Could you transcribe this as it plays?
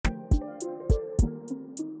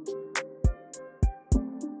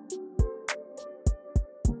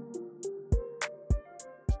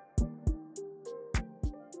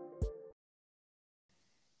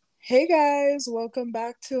Hey guys, welcome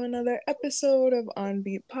back to another episode of On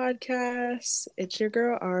Beat Podcast. It's your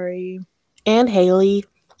girl Ari, And Haley.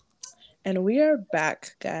 and we are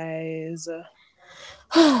back, guys.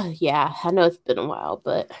 Yeah, I know it's been a while,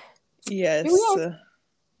 but here we Yes, are.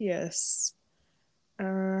 yes.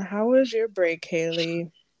 How was your break, Haley?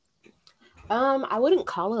 I wouldn't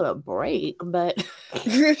call it a break, but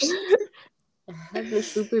I've been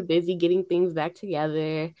super busy getting things back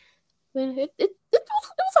together. But it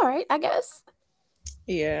was all right, I guess.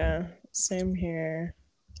 Yeah, same here.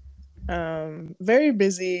 Very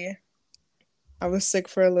busy. I was sick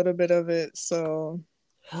for a little bit of it, so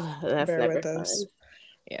That's bear never with fun. us.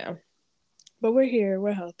 Yeah, but we're here,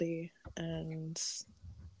 we're healthy, and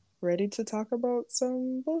ready to talk about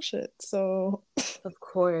some bullshit. So, Of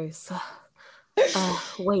course.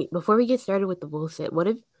 Wait, before we get started with the bullshit,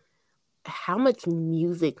 how much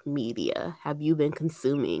music media have you been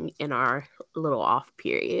consuming in our little off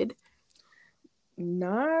period?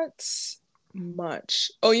 not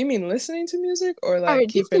much. Oh, you mean listening to music or Or like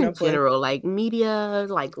just keeping in up with? general, like media,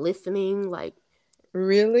 like listening, like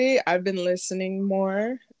Really, I've been listening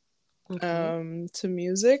more okay. to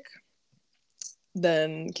music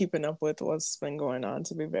than keeping up with what's been going on,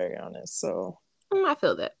 to be very honest. So, I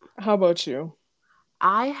feel that. how about you?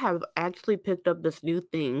 I have actually picked up this new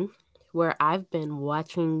thing where I've been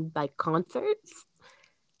watching like concerts.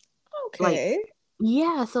 Like, Okay.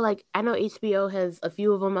 yeah, so like I know HBO has a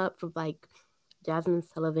few of them up for like Jasmine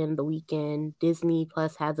Sullivan, The Weekend. Disney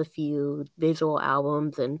Plus has a few visual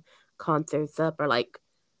albums and concerts up, or like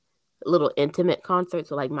little intimate concerts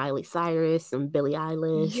with like Miley Cyrus and Billie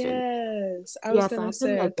Eilish. And Yes, I was yeah, so gonna I've been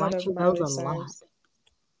say I like thought of watching those Miley a lot. Cyrus.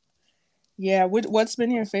 Yeah, what's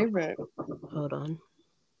been your favorite? Hold on.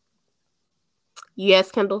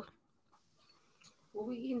 Yes, Kendall? What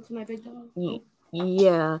we eating tonight, big dog?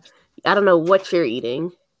 Yeah. I don't know what you're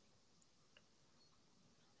eating.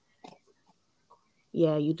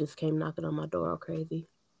 Yeah, you just came knocking on my door all crazy.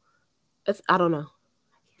 I don't know.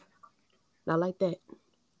 Not like that.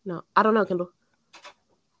 No, I don't know, Kendall.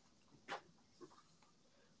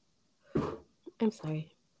 I'm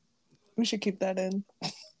sorry. We should keep that in.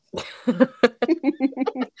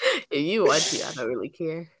 If you want to, I don't really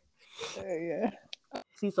care. Yeah.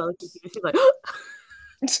 She's so confused. She's like,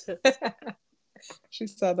 She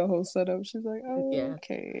saw the whole setup. She's like, oh, yeah.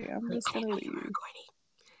 okay, I'm Like, just I didn't gonna know you were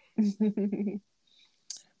leave. recording.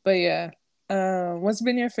 But yeah, what's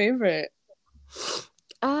been your favorite?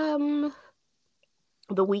 Um,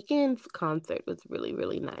 the Weekend's concert was really,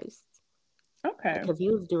 really nice Okay. because he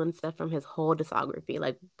was doing stuff from his whole discography,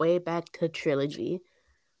 like way back to Trilogy,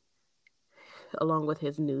 along with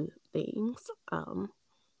his new things.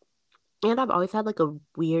 And I've always had like a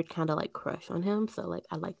weird kind of like crush on him, so like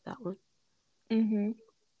I like that one. Mm-hmm.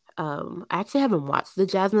 I actually haven't watched the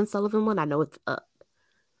Jasmine Sullivan one. I know it's up.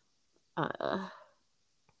 I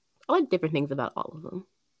like different things about all of them.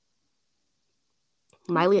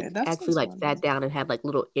 Miley Okay, that actually sounds like sat fun. down and had like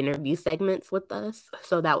little interview segments with us,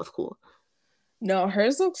 so that was cool. No,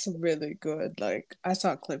 hers looks really good. Like I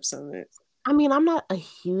saw clips of it. I mean, I'm not a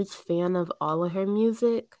huge fan of all of her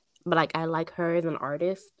music, but like I like her as an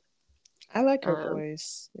artist. I like her Um,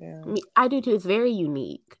 voice. Yeah. I do too. It's very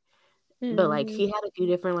unique, but like Mm-hmm. she had a few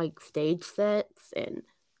different like stage sets, and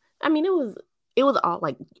I mean, it was all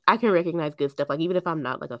like I can recognize good stuff. Like even if I'm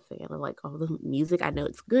not like a fan of like all the music, I know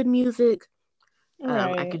it's good music.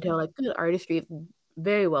 I Right. could tell like good artistry. It's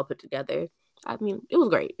very well put together. I mean, it was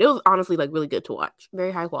great. It was honestly like really good to watch.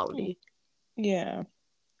 Very high quality. Yeah.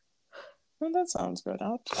 Well, that sounds good.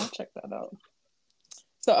 I'll check that out.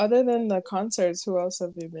 So other than the concerts, who else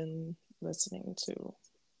have you been listening to?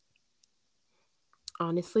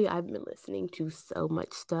 Honestly, I've been listening to so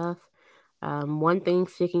much stuff. One thing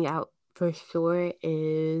sticking out for sure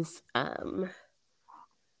is I've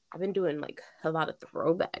been doing like a lot of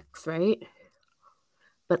throwbacks, right?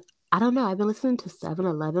 But I don't know. I've been listening to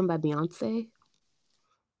 7-Eleven by Beyonce.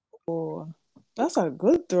 Oh, that's a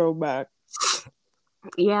good throwback.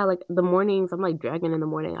 Yeah, like the mornings, I'm like dragging in the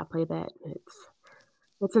morning. I play that.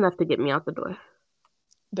 It's enough to get me out the door.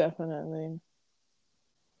 Definitely.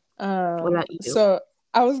 What about you? So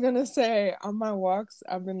I was gonna say on my walks,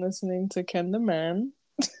 I've been listening to Ken the Man.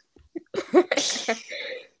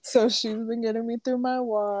 So she's been getting me through my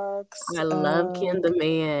walks. I love Ken the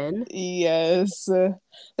Man. Yes. There's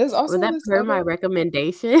Was also that this per my other.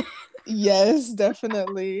 recommendation? Yes,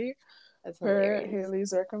 definitely. That's Per hilarious.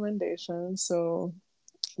 Haley's recommendation. So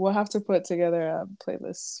we'll have to put together a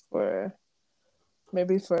playlist for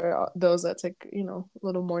maybe for those that take,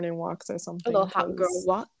 little morning walks or A little something. hot girl Cause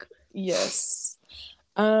walk. yes.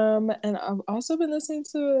 And I've also been listening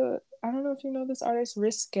to I don't know if you know this artist,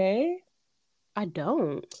 Risque. I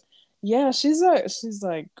don't. Yeah, she's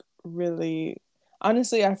like really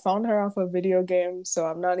honestly, I found her off a video game, so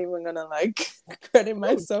I'm not even gonna like credit Hmm.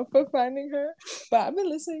 myself for finding her. But I've been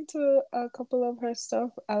listening to a couple of her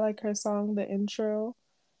stuff. I like her song, The Intro.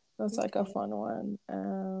 That's like a Okay. fun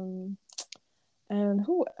one. And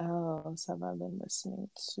who else have I been listening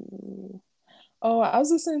to? Oh, I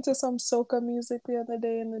was listening to some soca music the other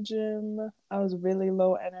day in the gym. I was really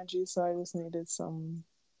low energy, so I just needed some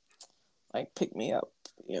like pick me up,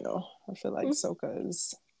 you know. I feel like Mm, soca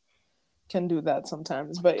is can do that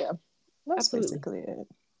sometimes. But yeah, that's absolutely. basically it.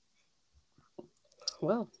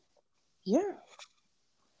 Well, Yeah.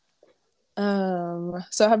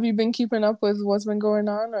 So have you been keeping up with what's been going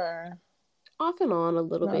on or off and on a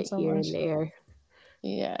little not bit so here and much? there.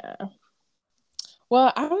 Yeah.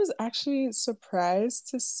 Well, I was actually surprised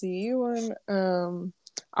to see when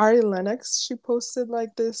Ari Lennox she posted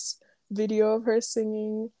like this video of her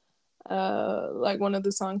singing like one of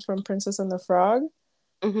the songs from Princess and the Frog.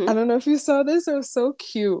 I Hmm. don't know if you saw this, it was so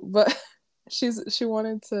cute, but she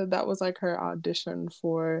wanted to that was like her audition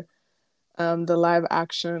for the live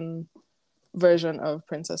action version of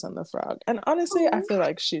Princess and the Frog. And honestly, I Oh, feel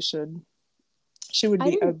like she would I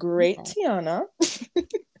be a didn't see great that. Tiana.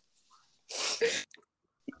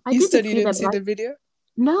 I You didn't said you see didn't that, see but the video?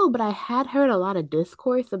 no, but I had heard a lot of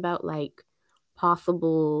discourse about like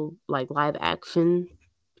possible like live action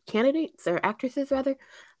candidates or actresses rather.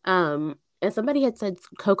 And somebody had said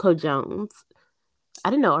Coco Jones. I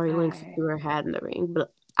didn't know Ari Lennox I threw her hat in the ring,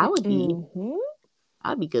 but I would be mm-hmm.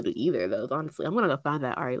 I'd be good with either of those, honestly. I'm gonna go find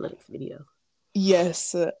that Ari Lennox video.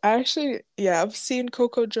 Yes, I actually, yeah, I've seen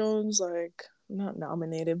Coco Jones like not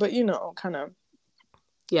nominated, but you know, kind of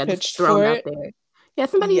Yeah, just pitched thrown for out it. there. Yeah,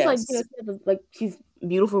 somebody's like, Yes. she has like she's a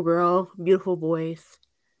beautiful girl, beautiful voice,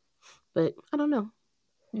 but I don't know.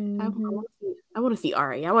 I Mm-hmm. want to see. I want to see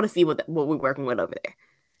Ari. I want to see what we're working with over there.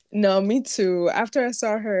 No, me too. After I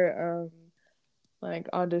saw her like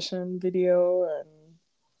audition video and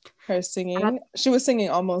her And singing, she was singing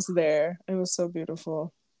almost there. It was so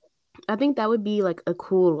beautiful. I think that would be like a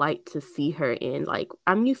cool light to see her in. Like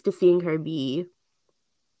I'm used to seeing her be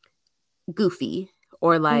goofy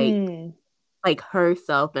or Mm, like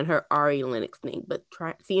herself and her Ari Lennox thing, but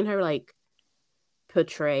seeing her like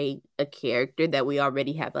portray a character that we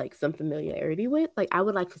already have like some familiarity with, like I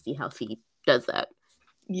would like to see how she does that.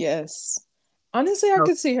 yes. Honestly, I Oh,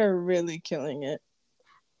 could see her really killing it.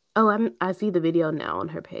 oh, I see the video now on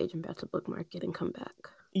her page. I'm about to bookmark it and come back.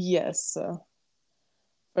 Yes,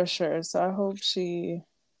 for sure. So I hope she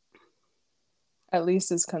at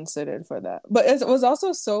least is considered for that. But it was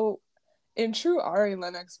also so in true Ari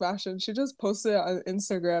Lennox fashion, she just posted on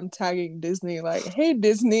Instagram tagging Disney like, "Hey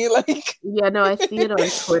Disney, like, Yeah, no, I see it on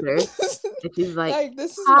Twitter. And she's like, like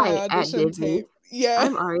this is my "Hi at audition Disney. tape." Yeah.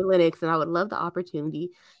 I'm Ari Lennox, and I would love the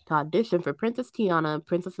opportunity to audition for Princess Tiana and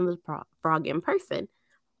Princess and the Frog in person.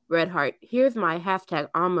 Red Heart. Here's my hashtag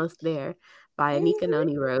almost there by Anika Mhm.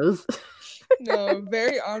 Noni Rose." No,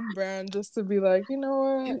 very on brand just to be like, you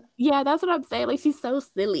know Yeah, that's what I'm saying. Like she's so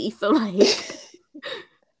silly. So like, what?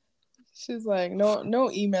 She's like,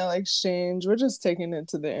 no email exchange. We're just taking it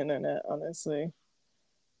to the internet, honestly,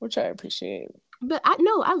 which I appreciate. but I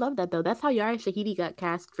no, I love that though. That's how Yara Shahidi got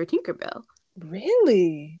cast for Tinkerbell.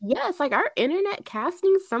 Really? Yeah, it's like our internet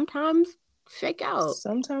castings sometimes shake out.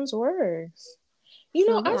 Sometimes works. You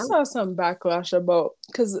So know, I yeah. saw some backlash about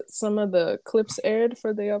because some of the clips aired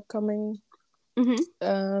for the upcoming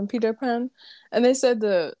Hmm. Peter Pan, and they said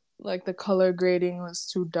the color grading was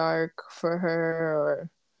too dark for her, or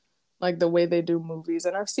like the way they do movies.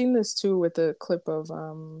 And I've seen this too with the clip of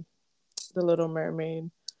the Little Mermaid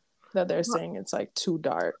that they're saying it's like too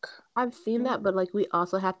dark. I've seen that, but like we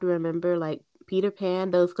also have to remember like Peter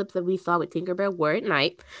Pan, those clips that we saw with Tinkerbell were at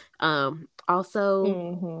night. Also,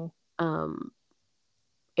 Mm-hmm. um,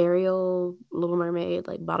 Ariel, Little Mermaid,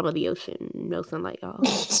 like bottom of the ocean, no sunlight, y'all.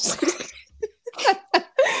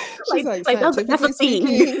 She's like Like that's a scientifically thing.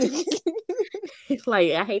 speaking. It's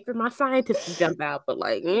like I hate for my scientists to jump out, but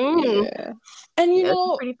like, Yeah. And you yeah, it's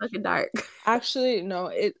know, pretty fucking dark. actually, no,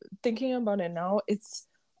 it thinking about it now, it's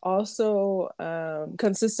also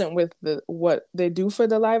consistent with the what they do for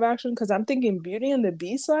the live action because I'm thinking Beauty and the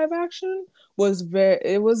Beast live action was very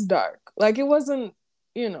it was dark. Like it wasn't,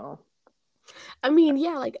 you know, I mean,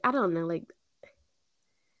 yeah, like I don't know, like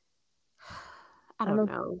I I don't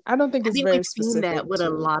don't know. I don't think I it's think very we've seen specific that with a to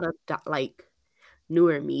lot of like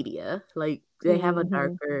newer media. Like they have a hmm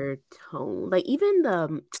darker tone. Like even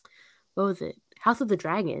the what was it? House of the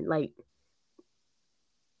Dragon. Like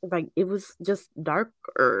it was just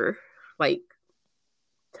darker, like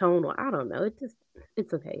tone. I don't know. It just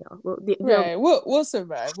It's okay, y'all. Right. We'll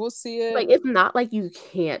survive. We'll see it. Like, it's not like you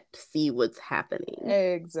can't see what's happening.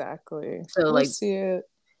 Exactly. So, We'll like, see it.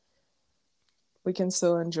 We can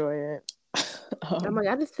still enjoy it. I'm like,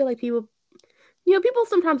 I just feel like people, people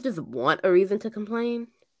sometimes just want a reason to complain.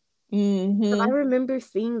 Because I Mm-hmm. remember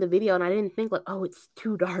seeing the video and I didn't think like, oh, it's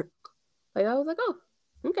too dark. Like, I was like, oh,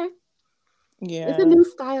 okay. It's a Yeah. new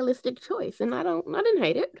stylistic choice, and I didn't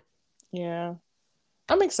hate it. Yeah.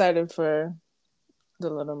 I'm excited for The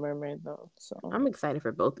Little Mermaid though. So I'm excited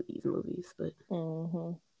for both of these movies, but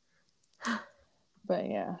mm-hmm. But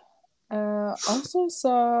yeah. Also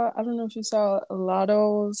saw, I don't know if you saw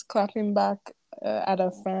Lotto's clapping back at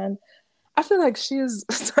a fan. I feel like she's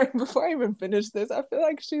sorry, before I even finish this, I feel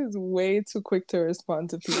like she's way too quick to respond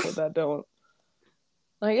to people that don't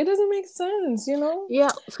like it doesn't make sense, you know? yeah,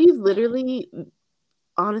 she's literally,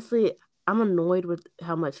 honestly, I'm annoyed with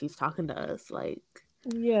how much she's talking to us.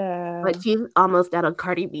 Yeah. She's almost at a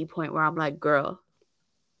Cardi B point where I'm like, girl,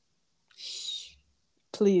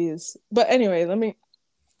 Please. But anyway, let me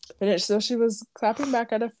finish. So she was clapping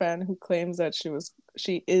back at a fan who claims that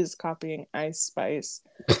she is copying Ice Spice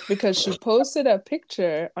because she posted a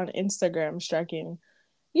picture on Instagram striking,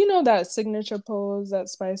 you know, that signature pose that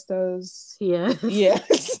Spice does. yes,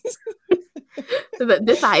 Yes.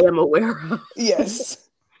 this I am aware of. Yes.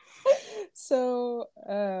 So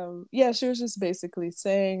yeah, she was just basically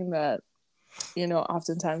saying that, you know,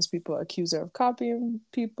 oftentimes people accuse her of copying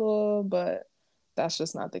people, but that's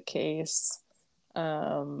just not the case.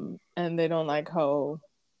 And they don't like how,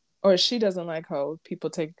 or she doesn't like how people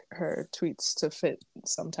take her tweets to fit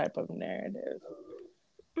some type of narrative.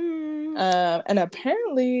 Mm. And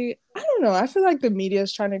apparently, I don't know, I feel like the media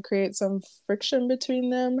is trying to create some friction between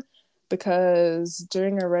them because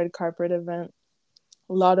during a red carpet event,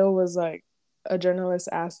 Lotto was like, a journalist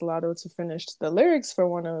asked Lotto to finish the lyrics for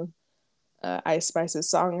one of Ice Spice's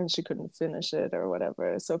song and she couldn't finish it or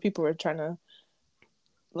whatever. So people were trying to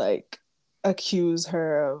like accuse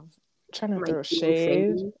her of trying to Like throw being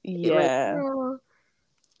shade. shady. Like, Yeah. girl.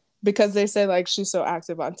 Because they say like she's so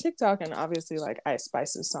active on TikTok and obviously like Ice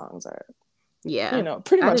Spice's songs are, you Yeah. know,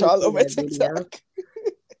 pretty I much didn't all see over that video. TikTok.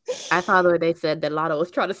 I saw where they said that Lotto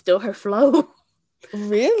was trying to steal her flow.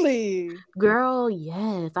 Really? Girl,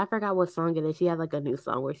 yes. I forgot what song it is. She had like a new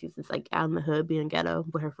song where she's just like out in the hood being ghetto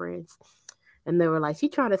with her friends. And they were like, she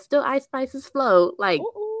trying to steal Ice Spice's flow. Like,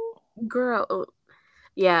 Ooh. girl.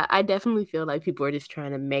 Yeah, I definitely feel like people are just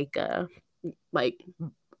trying to make a like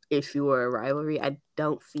issue or a rivalry. I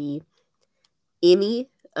don't see any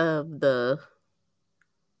of the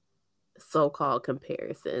so-called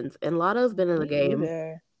comparisons. And Lotto's been in the Me game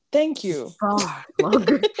either. Thank you. far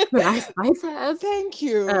longer than Ice Spice has. Thank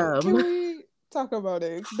you. Can Um, we talk about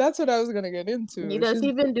it? That's what I was gonna get into. She's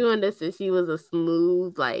she's been doing this since she was a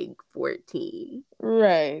smooth like 14.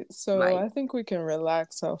 right. So Like, I think we can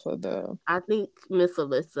relax off of the I think Miss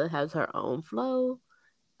Alyssa has her own flow.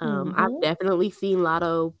 I've mm-hmm. definitely seen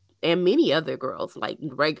Lotto and many other girls, like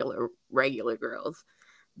regular girls,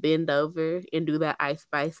 bend over and do that Ice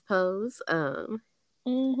Spice pose.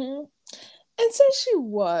 Mm-hmm. And since she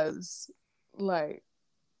was like,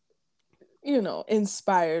 you know,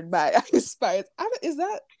 inspired by Ice Spice, is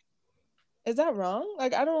that wrong?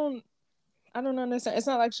 Like I don't understand. It's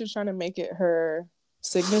not like she's trying to make it her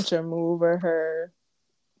signature move or her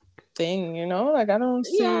thing, you know? Like I don't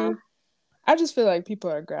Yeah. see I just feel like people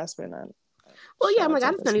are grasping at Well, yeah, I'm like, straws I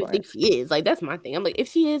at just this don't even point. think she is. Like, that's my thing. I'm like, if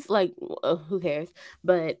she is, like, who cares?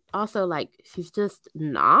 But also, like, she's just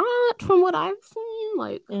not from what I've seen.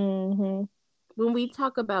 Like, Mm-hmm. when we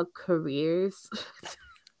talk about careers,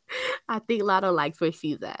 I think Lotto likes where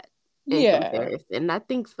she's at in Yeah. comparison. I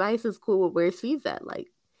think Spice is cool with where she's at. Like,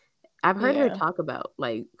 I've heard her Yeah. talk about,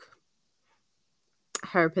 like,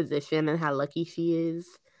 her position and how lucky she is.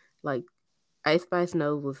 Like, Ice Spice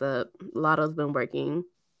knows what's up. Lotto's been working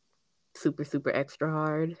super, super extra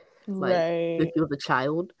hard, like, since Right. she was a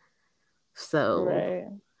child. So Right.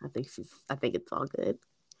 I think it's all good.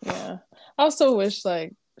 Yeah. I also wish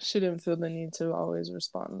like she didn't feel the need to always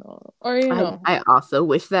respond or you know. I also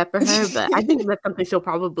wish that for her, but I think that's something she'll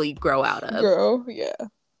probably grow out of. Girl, yeah.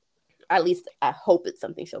 At least I hope it's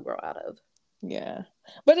something she'll grow out of. Yeah.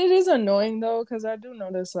 But it is annoying though, because I do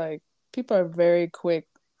notice like people are very quick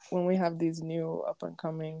when we have these new up and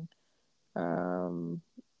coming um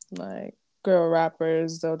like girl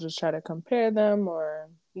rappers, they'll just try to compare them or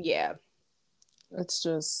Yeah. it's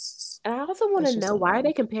just And I also want to it's just know, why are they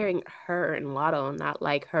annoying. comparing her and Lotto and not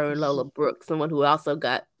like her and Lola Brooks, someone who also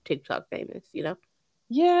got TikTok famous, you know?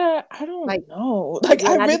 Yeah, I don't Like, know. Like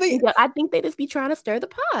yeah, I think they just be trying to stir the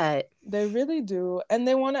pot. they really do. And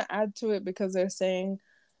they want to add to it because they're saying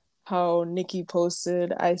how Nicki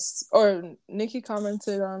Nicki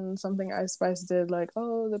commented on something Ice Spice did, like,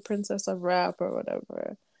 oh, the princess of rap or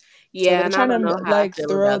whatever. So Yeah, they're and I trying don't to know how I like feel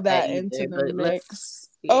throw about that that into either, the but mix.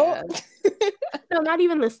 yeah. No, not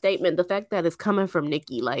even the statement. The fact that it's coming from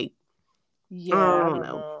Nicki, like, Yeah, I don't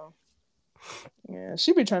know. Yeah,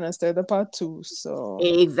 she be trying to stir the pot too, so.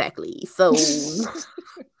 Exactly. So,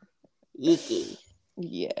 icky.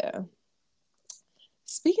 Yeah.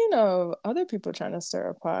 Speaking of other people trying to stir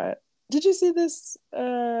a pot, did you see this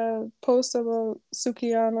post about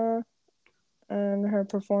Sukiyama and her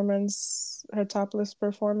performance, her topless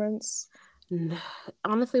performance?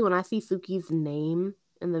 Honestly, when I see Suki's name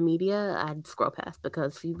in the media, I'd scroll past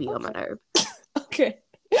because she'd be on my nerve. Okay.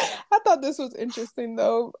 I thought this was interesting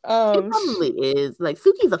though. She probably is. Like,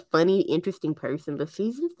 Suki's a funny, interesting person, but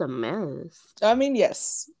she's just a mess. I mean,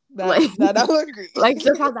 yes, Like, that I'll agree. like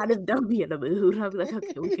sometimes I just don't be in the mood. I'll be like,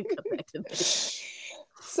 okay, we can come back to this.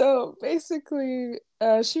 So basically,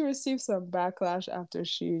 she received some backlash after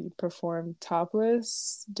she performed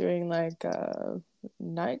topless during like a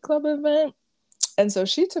nightclub event. And so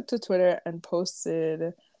she took to Twitter and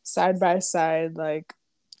posted side by side like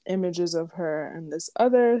images of her and this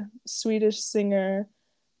other Swedish singer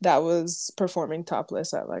that was performing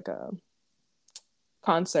topless at like a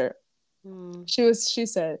concert. She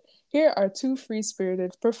said, "Here are two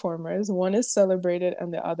free-spirited performers. One is celebrated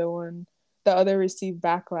and the other received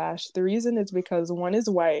backlash. The reason is because one is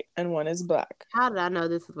white and one is black." How did I know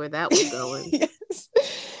this is where that was going? Yes.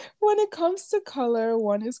 When it comes to color,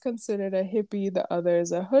 one is considered a hippie, the other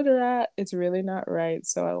is a hood rat. It's really not right.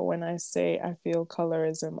 So when I say I feel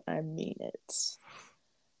colorism, I mean it.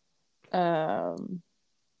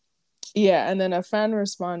 Yeah, and then a fan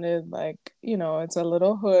responded like, it's a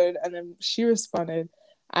little hood, and then she responded,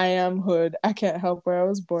 I am hood. I can't help where I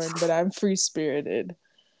was born, but I'm free spirited.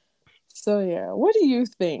 So yeah, what do you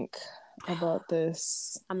think about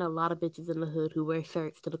this? I know a lot of bitches in the hood who wear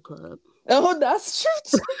shirts to the club. Oh, that's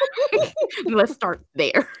true too. Let's start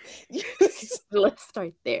there. Yes. Let's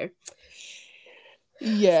start there.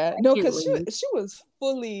 Yeah, no, because she was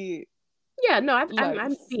fully. Yeah, no,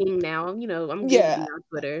 I'm seeing now. I'm getting on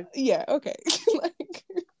Twitter. Yeah, okay.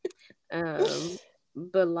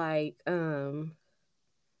 But like, I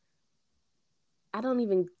don't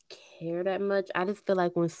even care that much. I just feel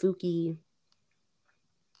like when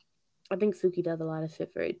I think Suki does a lot of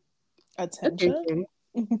shit for attention.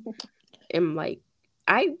 And like,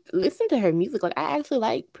 I listen to her music. Like, I actually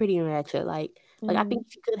like Pretty and Ratchet. Like I think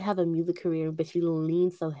she could have a music career, but she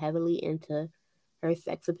leans so heavily into her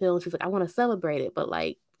sex appeal. And she's like, I want to celebrate it, but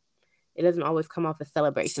like, it doesn't always come off as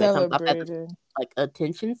celebration. It comes off as like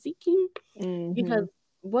attention seeking. Because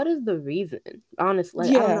what is the reason? Honestly,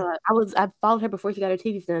 I don't know. I followed her before she got her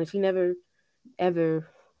titties done, and she never ever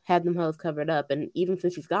had them hoes covered up. And even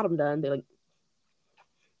since she's got them done, they're like,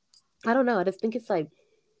 I don't know. I just think it's like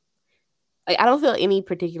I don't feel any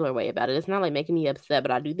particular way about it. It's not like making me upset,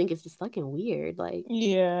 but I do think it's just fucking weird. Like,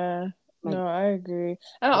 yeah, like, no, I agree.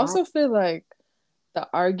 And I also feel like the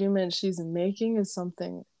argument she's making is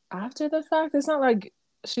something after the fact. It's not like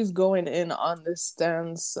she's going in on this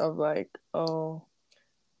stance of like, oh,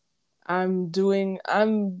 I'm being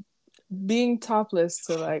topless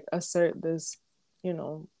to like assert this,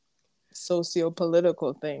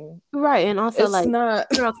 socio-political thing. Right. And also it's like not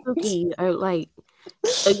Suki or like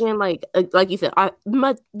again, like you said,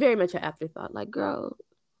 very much an afterthought. Like, girl,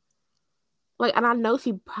 like, and I know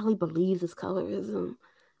she probably believes it's colorism,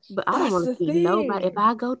 but I don't want to see nobody. If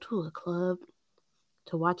I go to a club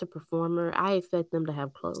to watch a performer, I expect them to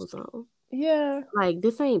have clothes on. Yeah, like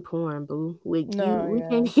this ain't porn, boo. We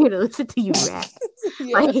came here to listen to you rap.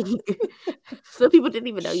 Like, some people didn't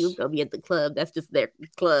even know you was gonna be at the club. That's just their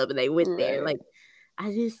club, and they went there. Like,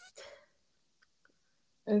 I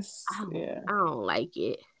don't like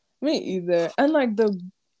it. Me either. And like the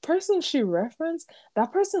person she referenced,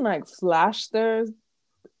 that person like flashed their,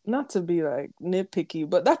 not to be like nitpicky,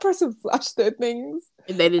 but that person flashed their things.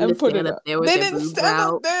 And they didn't stand up there with they their didn't boobs stand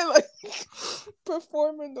out. up there like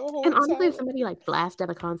performing the whole time. And honestly, time. if somebody like flashed at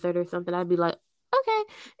a concert or something, I'd be like, okay.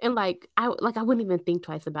 And like I wouldn't even think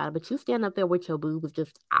twice about it. But you stand up there with your boobs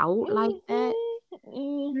just out like that.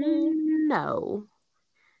 No.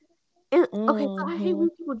 And, okay, so I hate when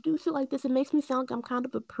people do shit like this. It makes me sound like I'm kind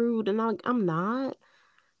of a prude, and I'm not.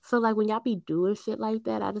 So like when y'all be doing shit like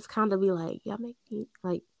that, I just kind of be like, y'all make me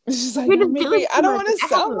like. She's like, y'all make me, I don't want to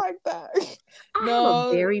sound like that. I have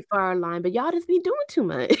a very far line, but y'all just be doing too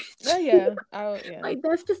much. Yeah. Like,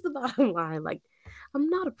 that's just the bottom line. Like, I'm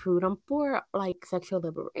not a prude. I'm for like sexual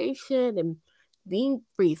liberation and being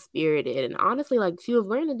free spirited. And honestly, like she was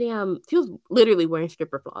literally wearing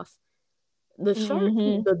stripper floss. The shirt,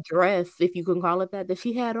 Mm-hmm. the dress, if you can call it that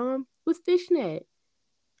she had on was fishnet.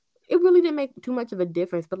 It really didn't make too much of a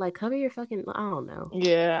difference, but like cover your fucking, I don't know.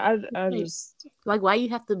 Yeah, I Like, just why you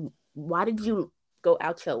have to, why did you go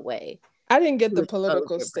out your way I didn't get to the expose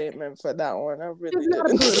political your brand? statement for that one. I It's really not a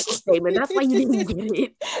didn't. political statement. That's why you didn't get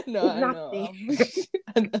it. No, It's I not know. there.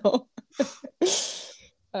 I know.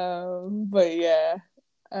 But yeah,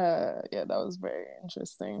 yeah, that was very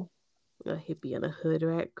interesting. A hippie and a hood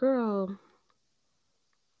rat girl.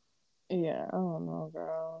 Yeah, I don't know,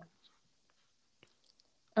 girl.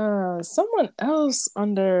 Someone else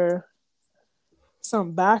under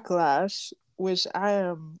some backlash, which I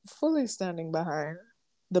am fully standing behind.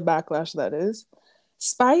 The backlash that is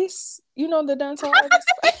Spice. You know the dancehall artist.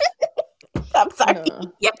 I'm sorry. Uh,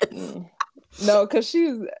 Yes. no, because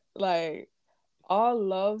she's like all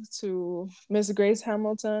love to Miss Grace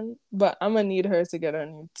Hamilton, but I'm gonna need her to get a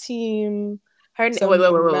new team, Her some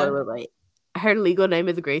new man. wait. Her legal name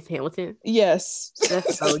is Grace Hamilton. Yes.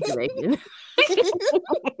 That's so Jamaican.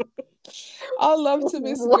 All love to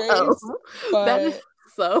Miss Whoa, Grace, that is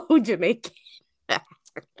but so Jamaican.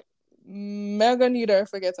 Mega need her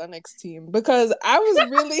to get our next team because I was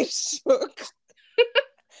really shook.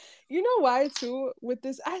 You know why too? With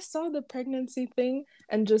this, I saw the pregnancy thing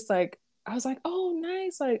and just like I was like, oh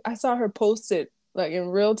nice. Like I saw her post it like in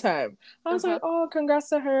real time. I was like, oh, congrats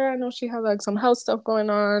to her. I know she had like some health stuff going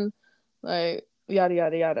on, like yada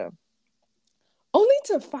yada yada. Only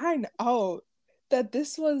to find out that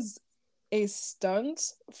this was a stunt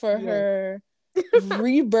for Yes. her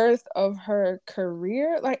rebirth of her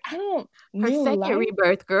career. Like I don't Her new second life,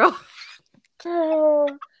 rebirth, girl. girl.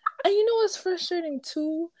 And you know what's frustrating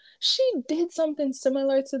too? She did something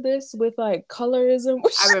similar to this with like colorism.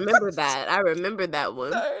 I remember that. I remember that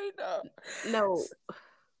one. Sorry, no. No,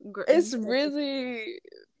 It's really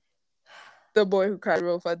the boy who cried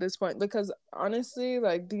wolf at this point because honestly,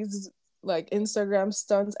 like these like Instagram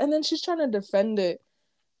stunts, and then she's trying to defend it,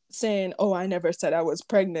 saying, "Oh, I never said I was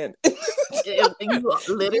pregnant." you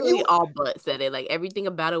literally You, all but said it. Like everything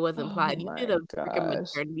about it was oh implied. You did my a freaking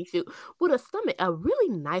gosh! maternity shoot with a stomach, a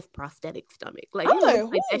really nice prosthetic stomach. Like I'm it like, looks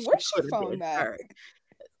who? like that Where shit she could have been found that? her.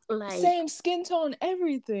 Like Same skin tone,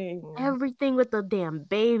 everything. everything with the damn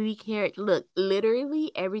baby carrot. Look,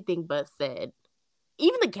 literally everything but said.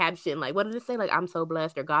 Even the caption, like what did it say? Like I'm so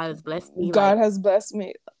blessed or God has blessed me. God Like has blessed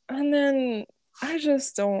me, and then I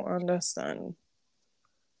just don't understand.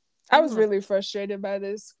 I I'm was like, really frustrated by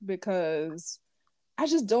this because I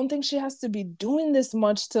just don't think she has to be doing this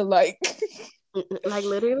much to like like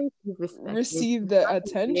literally she's respected. receive She's the fucking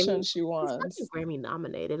attention Grammy. she She's wants. fucking Grammy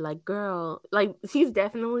nominated. Like girl, like she's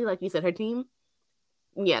definitely like you said her team.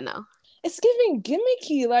 Yeah, no. It's giving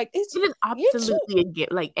gimmicky. Like it's It is you're too. absolutely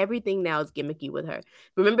like everything now is gimmicky with her.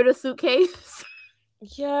 Remember the suitcase?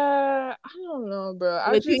 Yeah, I don't know, bro.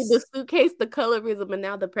 I Between the just suitcase, the colorism, and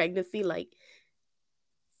now the pregnancy, like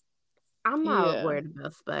I'm not yeah. worried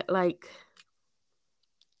about but like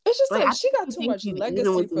It's just I like she think got she too thinks much she's eating legacy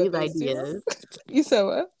with for these this, you know? ideas. You said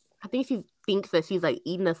what? I think she thinks that she's like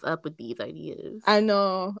eating us up with these ideas. I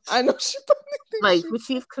know. I know she probably thinks Like she when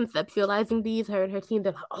she's conceptualizing these, her and her team,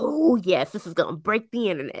 they're like, "Oh yes, this is gonna break the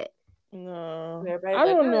internet." no. And everybody's I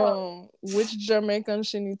like, don't "Girl, know which Jamaican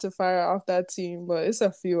she need to fire off that team, but it's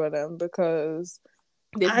a few of them because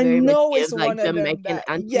this I very much know it's gives like one of them Jamaican that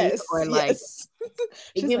auntie yes, or like yes. it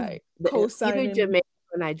She's gives like either co-signing. Jamaican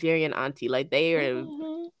or Nigerian auntie. Like they are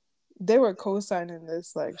Mm-hmm. They were co-signing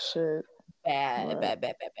this like shit. bad, But bad,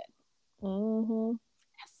 bad, bad, bad. mm-hmm.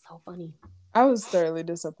 That's so funny. I was thoroughly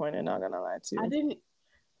disappointed, not gonna lie to I you. didn't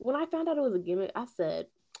when I found out it was a gimmick, I said,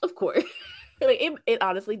 of course. Like it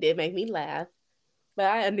honestly did make me laugh. But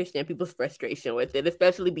I understand people's frustration with it,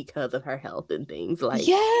 especially because of her health and things.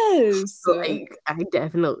 Yes. Like I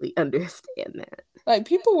definitely understand that. Like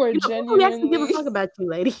people were You know, people actually give a genuinely fuck about you,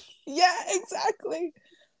 lady. yeah, exactly.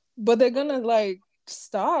 But they're gonna like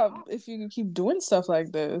stop if you keep doing stuff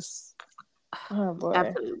like this. Oh boy.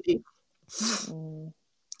 Absolutely.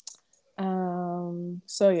 Mm.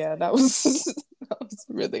 So yeah, that was that was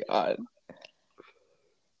really odd.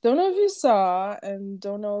 Don't know if you saw, and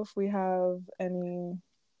don't know if we have any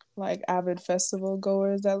like avid festival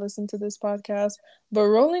goers that listen to this podcast, but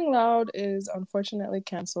Rolling Loud is unfortunately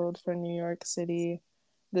canceled for New York City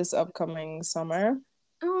this upcoming summer.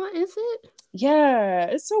 Oh, is it? Yeah,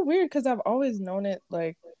 it's so weird because I've always known it.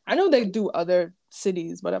 Like, I know they do other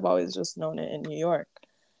cities, but I've always just known it in New York.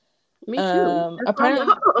 Me too. That's why I Apparently,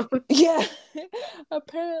 know. yeah,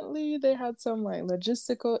 apparently they had some like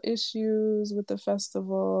logistical issues with the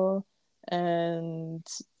festival, and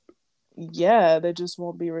yeah, they just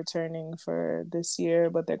won't be returning for this year,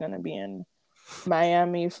 but they're gonna be in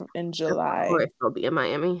Miami in Of July. course, they'll be in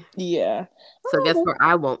Miami. Yeah. So guess where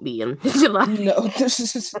I won't be in July? No,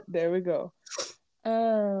 there we go.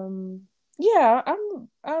 Yeah,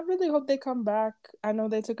 I really hope they come back. I know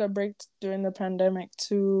they took a break during the pandemic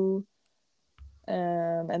too.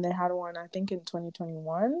 And they had one, I think, in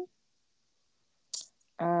 2021.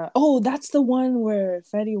 Oh, that's the one where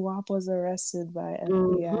Fetty Wap was arrested by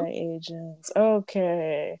FBI agents.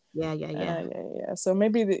 Okay. Yeah. Yeah. So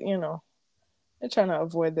maybe they're trying to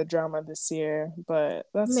avoid the drama this year, but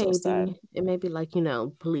that's so sad. Maybe it may be like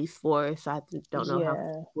police force. I don't know how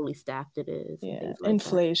Yeah. fully staffed it is and Yeah. things like that.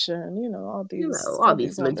 Inflation, All all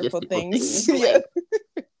these these wonderful logistical things. things. Yeah.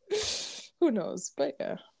 Like, Who knows? But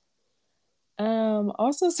yeah.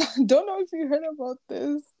 Also, so, don't know if you heard about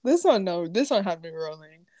this. This one, no, this one had me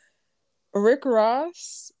rolling. Rick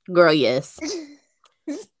Ross, girl, yes,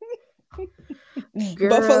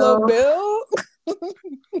 Buffalo girl, Bill.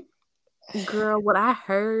 girl. What I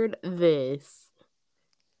heard this.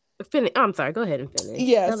 I'm sorry. Go ahead and finish.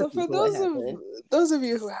 Yeah. Tell the So for people what happened. those of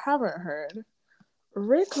you who haven't heard,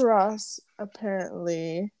 Rick Ross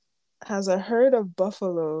apparently has a herd of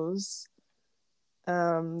buffaloes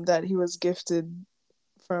that he was gifted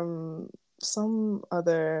from some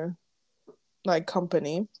other like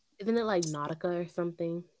company. Isn't it like Nautica or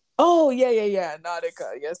something? Oh yeah.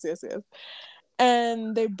 Nautica. Yes.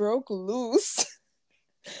 And they broke loose,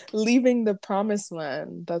 leaving the promised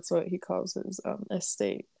land. That's what he calls his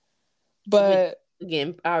estate. But which,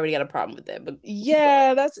 again, I already got a problem with that. But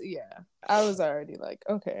yeah, I was already like,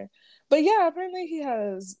 okay. But yeah, apparently he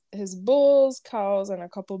has his bulls, cows, and a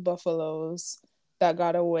couple buffaloes that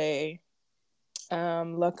got away.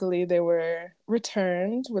 Luckily they were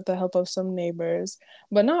returned with the help of some neighbors,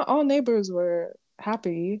 but not all neighbors were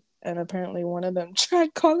happy, and apparently one of them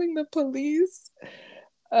tried calling the police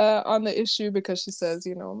on the issue because she says,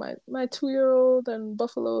 my 2-year-old and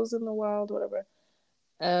buffaloes in the wild, whatever.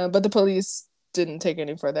 But the police didn't take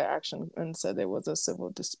any further action and said it was a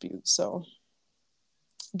civil dispute. So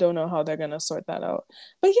don't know how they're gonna sort that out.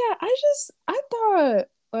 But yeah, I thought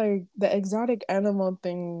like the exotic animal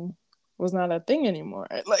thing was not a thing anymore.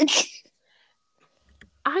 Like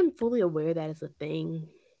I'm fully aware that is a thing.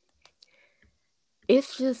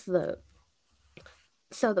 It's just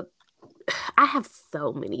I have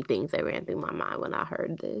so many things that ran through my mind when I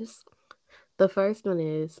heard this. The first one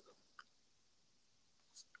is,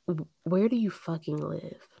 where do you fucking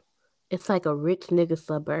live? It's like a rich nigga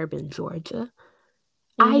suburb in Georgia.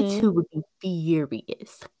 I too would be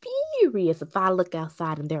furious if I look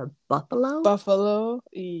outside and there are buffalo,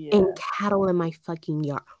 yeah, and cattle in my fucking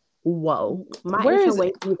yard. Whoa, my where is HOA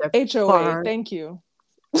it? fees are HOA, thank you.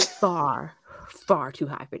 far too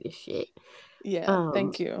high for this shit. Yeah,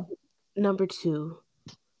 thank you. Number 2,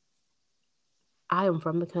 I am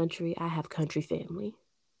from the country. I have country family.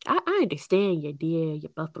 I understand your deer,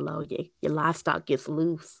 your buffalo, your livestock gets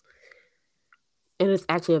loose. And it's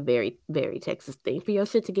actually a very, very Texas thing. For your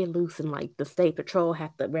shit to get loose and like the state patrol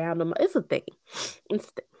have to round them up. It's a thing.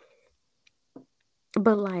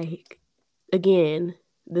 But like, again,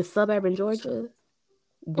 the suburb in Georgia,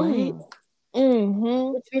 what?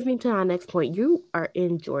 Which brings me to our next point. You are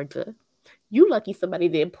in Georgia. You lucky somebody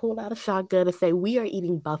did pull out a shotgun and say, we are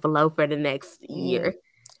eating buffalo for the next year.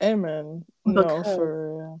 Amen. No,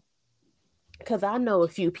 for real. Because I know a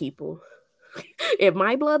few people in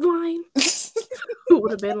my bloodline who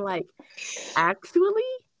would have been like, actually,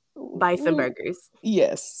 buy some burgers.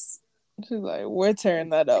 Yes. She's like, we're tearing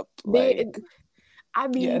that up. Like,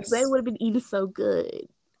 yes. They would have been eating so good.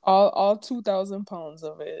 All 2,000 pounds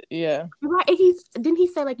of it. Yeah. Right. Didn't he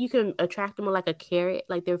say like you can attract them with like a carrot?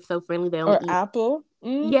 Like they're so friendly they only eat apple.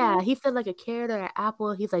 Mm-hmm. Yeah, he said like a carrot or an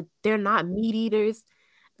apple. He's like, they're not meat eaters.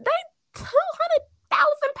 They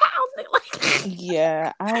 200,000 pounds. Like,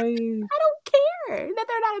 yeah, I don't care that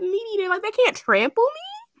they're not a meat eater. Like they can't trample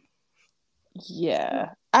me.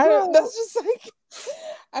 Yeah, that's just like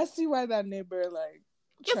I see why that neighbor like.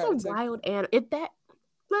 It's a wild animal.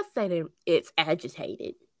 Let's say that it's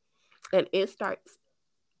agitated and it starts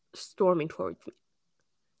storming towards me,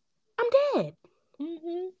 I'm dead.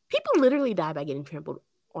 People literally die by getting trampled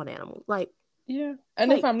on animals. Like, yeah.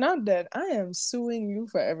 And if I'm not dead, I am suing you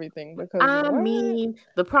for everything because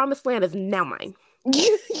the promised land is now mine.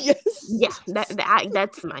 Yes. Yeah,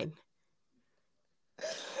 that's mine.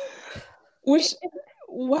 Why is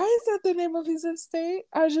that the name of his estate?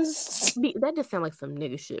 That just sounds like some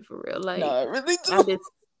nigga shit for real. Like, no, it really do.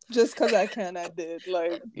 Just because I did.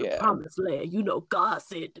 Like, yeah. Promised land, God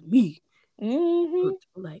said to me.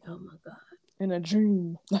 Like, oh my God. In a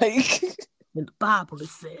dream. Like, in the Bible it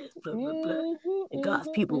says, blah, blah, blah. And God's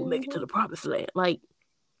people will make it to the promised land. Like,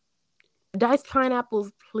 Diced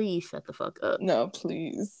pineapples, please shut the fuck up. No,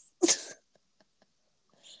 please.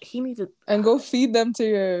 He needs to. And go feed them to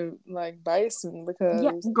your like bison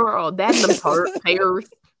Yeah, because girl, that and them pears.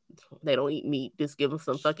 They don't eat meat. Just give them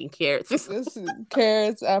some fucking carrots. this is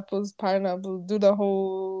carrots, apples, pineapples, do the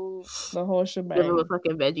whole Give them a shebang.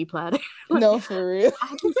 fucking veggie platter. No, for real.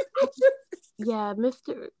 Yeah,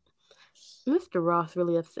 Mr. Ross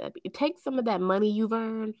really upset me. Take some of that money you've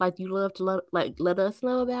earned, like you love to let us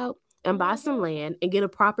know about, and buy some land and get a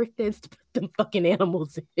proper fence to put them fucking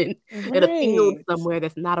animals in a field Right. somewhere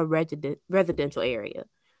that's not a residential area.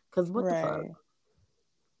 Because what the fuck? Right.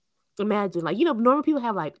 Imagine, like, you know, normal people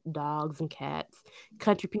have like dogs and cats.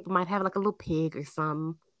 Country people might have like a little pig or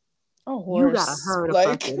something. A You got a horse. herd of Like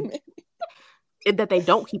fucking that they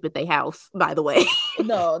don't keep at their house, by the way.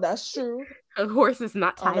 no, that's true. A horse is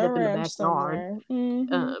not On tied a up in the ranch backyard. somewhere.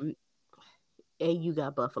 Mm-hmm. And you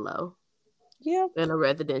got buffalo Yep. in a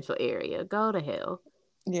residential area. Go to hell.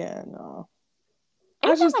 Yeah, no.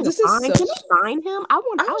 Ain't that like a This is fine? so Can you find him? I I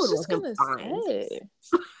was would just want him gonna fined. say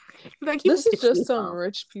Like, this is just me some off.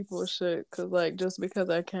 rich people shit. Cause like just because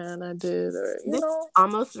I can, I did, or you This know.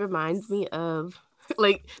 almost reminds me of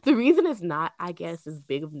like the reason it's not, I guess, as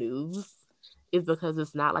big of news is because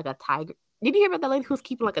it's not like a tiger. Did you hear about that lady who's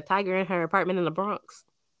keeping like a tiger in her apartment in the Bronx?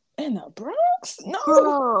 In the Bronx? No.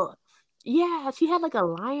 Girl, yeah, she had like a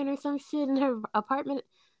lion or some shit in her apartment.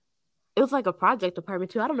 It was like a project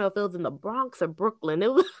apartment too. I don't know if it was in the Bronx or Brooklyn.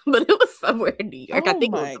 It was, but it was somewhere in New York. I Oh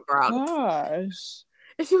think it was my the Bronx. gosh.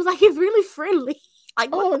 And she was like, "He's really friendly."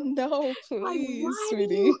 Like, what? Oh no, Like, please, why do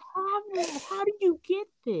sweetie. you have that? How do you get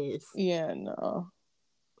this? Yeah, no.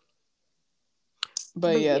 But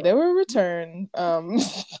But yeah, yeah, they were returned.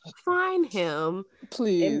 find him. And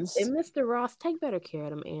Please. Mr. Ross, take better care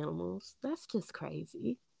of them animals. That's just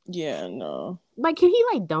crazy. Yeah, no. Like, can he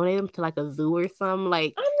like donate them to like a zoo or something?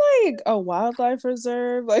 Like I'm like a wildlife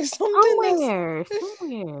reserve, like something that's somewhere.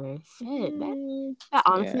 Shit, mm, that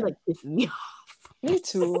honestly yeah. like pisses me off. Me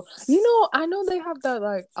too. You know, I know they have that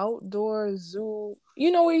like outdoor zoo.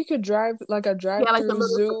 You know where you could drive like a Yeah, like the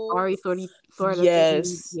drive-through little zoo. safari sort of thing.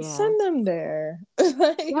 Yes, Yeah. send them there.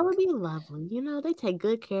 Like, That would be lovely. You know, they take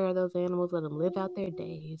good care of those animals, let them live out their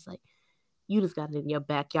days. Like, you just got it in your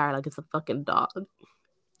backyard like it's a fucking dog.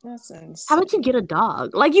 that's How about you insane. get a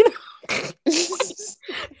dog? Like, you know.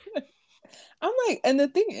 I'm like, and the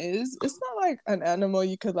thing is, it's not like an animal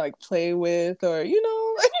you could like play with or you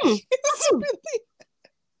know, it's really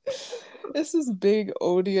it's this big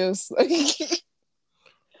odious like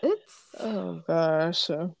It's oh gosh.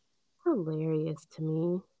 hilarious to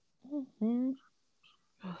me. Mm-hmm.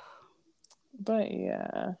 But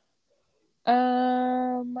yeah.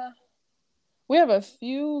 Um we have a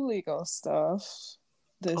few legal stuff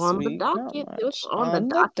this On the week. Not docket. It was much. on the On the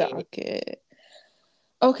docket. docket.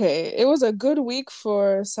 Okay, it was a good week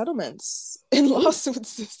for settlements in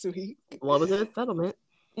lawsuits this week. What was a good settlement?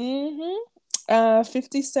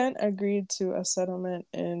 50 Cent agreed to a settlement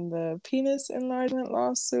in the penis enlargement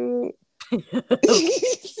lawsuit.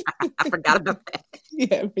 I forgot about that.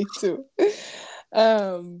 Yeah, me too.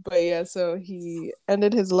 But yeah, so he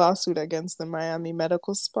ended his lawsuit against the Miami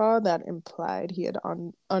medical spa that implied he had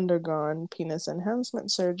undergone penis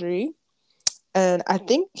enhancement surgery. And I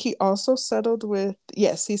think he also settled with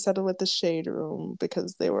the Shade Room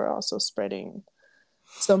because they were also spreading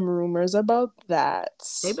some rumors about that.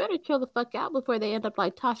 They better chill the fuck out before they end up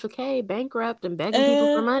like Tasha K, bankrupt and begging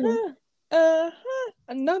people for money.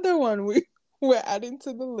 Another one we're adding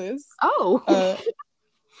to the list. Oh.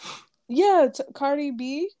 Yeah, Cardi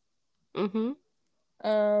B.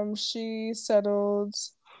 Mm-hmm. She settled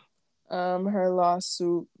her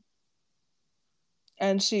lawsuit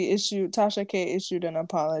and Tasha K issued an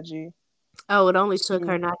apology. Oh, it only took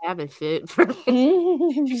her not having shit.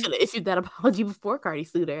 She should have issued that apology before Cardi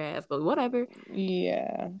sued her ass, but whatever.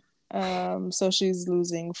 Yeah. So she's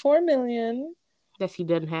losing $4 million that she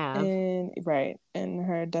didn't have. In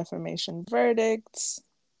her defamation verdict.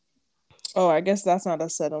 Oh, I guess that's not a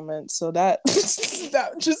settlement. So that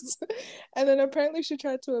just and then apparently she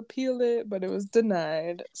tried to appeal it, but it was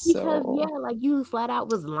denied. Because like you flat out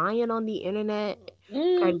was lying on the internet.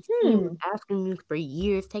 Cardi was asking you for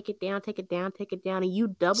years, take it down, and you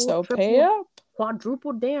double, triple, pay up,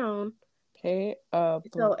 quadruple down. Pay up.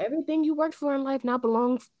 So everything you worked for in life now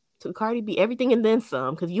belongs to Cardi B. Everything and then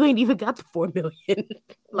some, because you ain't even got the $4 million.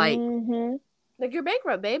 Like you're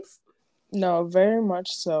bankrupt, babes. No, very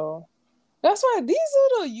much so. That's why these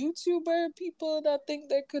little YouTuber people that think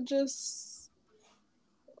they could just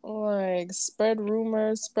like spread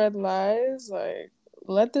rumors, spread lies, like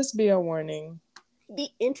let this be a warning. the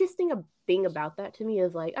interesting thing about that to me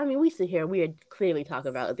is like, I mean, we sit here, we are clearly talking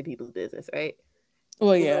about other people's business, right?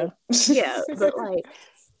 Well, yeah. Yeah, but like,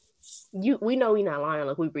 we know we're not lying.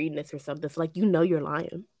 Like, we reading this or something. So, like, you're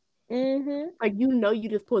lying. Like, you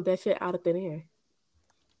just pulled that shit out of thin air.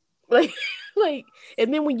 Like,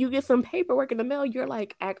 and then when you get some paperwork in the mail, you're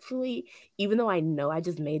like, actually, even though I know I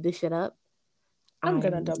just made this shit up, I'm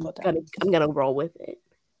gonna double down. I'm gonna roll with it.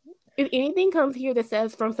 If anything comes here that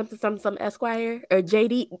says from some Esquire or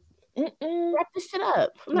JD, wrap this shit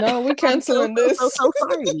up. No, we're canceling this. So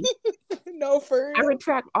sorry. No, for real. I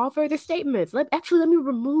retract all further statements. Let me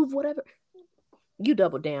remove whatever. You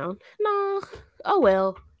double down. No. Oh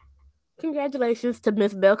well. Congratulations to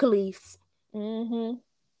Miss Belle Calise.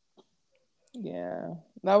 Yeah,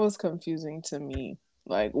 that was confusing to me.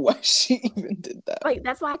 Like, why she even did that? Like,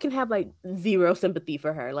 that's why I can have like zero sympathy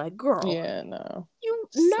for her. Like, girl. Yeah, no. You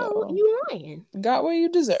lying. Got what you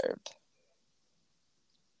deserved.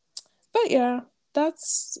 But yeah,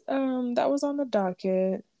 that's that was on the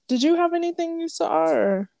docket. Did you have anything you saw?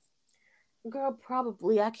 Or? Girl,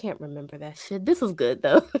 probably. I can't remember that shit. This was good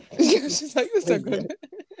though. She's like, this is good.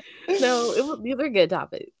 No, these are good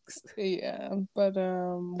topics. Yeah, but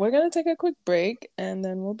we're gonna take a quick break and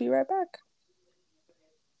then we'll be right back.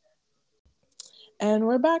 And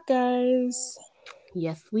we're back, guys.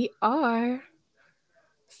 Yes, we are.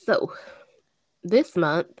 So, this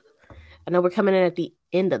month, I know we're coming in at the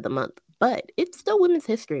end of the month, but it's still Women's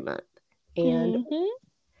History Month. And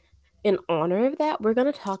in honor of that, we're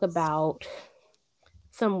going to talk about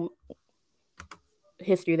some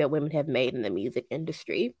history that women have made in the music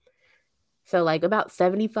industry. So, like, about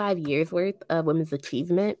 75 years worth of women's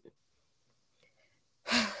achievement.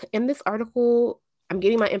 In this article, I'm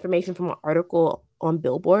getting my information from an article on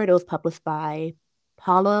Billboard. It was published by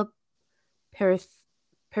Paula Parasai.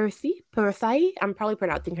 I'm probably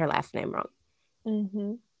pronouncing her last name wrong.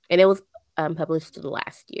 And it was published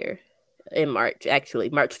last year in March,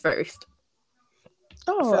 actually, March 1st.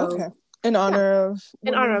 Oh, okay. In honor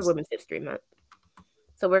of Women's History Month.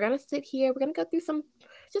 So we're going to sit here. We're going to go through some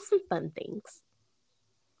fun things.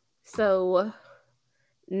 So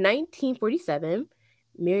 1947,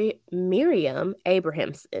 Miriam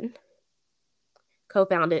Abrahamson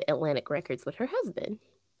co-founded Atlantic Records with her husband.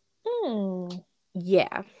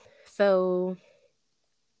 Yeah. So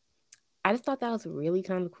I just thought that was really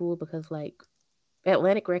kind of cool because, like,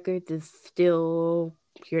 Atlantic Records is still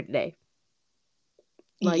here today.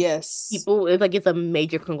 Like, yes. People, it's a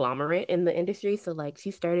major conglomerate in the industry. So, like,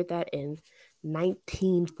 she started that in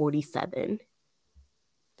 1947.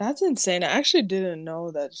 That's insane. I actually didn't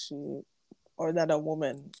know that that a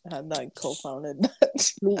woman had, like, co-founded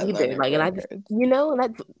that. Me either. Like, and I just,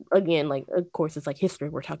 that's, again, like, of course, it's like history.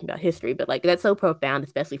 We're talking about history, but, like, that's so profound,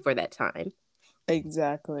 especially for that time.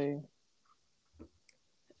 Exactly.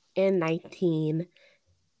 In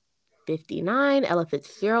 1959, Ella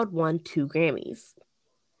Fitzgerald won 2 Grammys.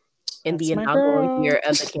 In the inaugural year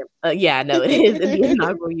of the it is in the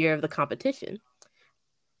inaugural year of the competition.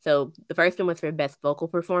 So the first one was for best vocal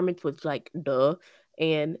performance, which, like, duh,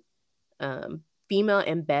 and female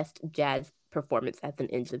and best jazz performance as an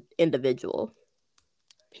individual.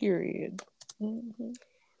 Period. And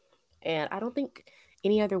I don't think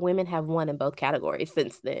any other women have won in both categories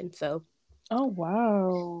since then. So. Oh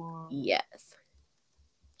wow. Yes.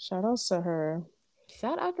 Shout out to her.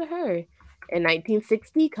 In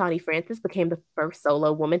 1960, Connie Francis became the first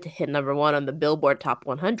solo woman to hit #1 on the Billboard Top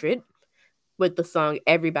 100 with the song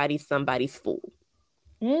 "Everybody's Somebody's Fool."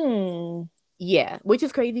 Yeah, which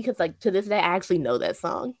is crazy because, like, to this day, I actually know that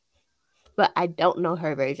song, but I don't know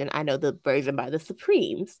her version. I know the version by the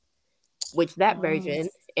Supremes, which that version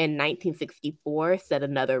in 1964 set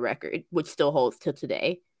another record, which still holds till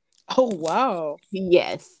today. Oh wow!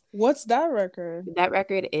 Yes. What's that record? That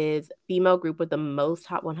record is female group with the most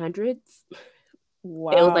Hot 100s.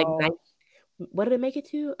 Wow. It was like what did it make it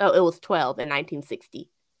to? Oh, it was 12 in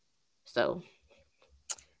 1960. So,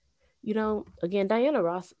 again, Diana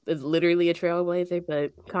Ross is literally a trailblazer,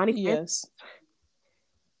 but Connie Francis,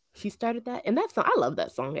 she started that, and that song, I love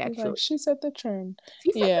that song actually. Like, she set the trend.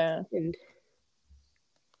 Susie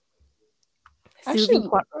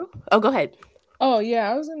Quattro. Oh, go ahead. Oh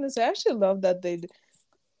yeah, I was gonna say I actually love that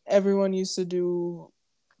everyone used to do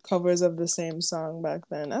covers of the same song back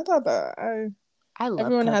then. I thought that I love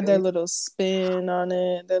everyone covers. Had their little spin on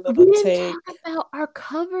it, their little take. Talk about our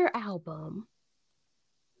cover album.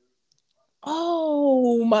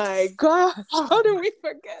 Oh my gosh! How did we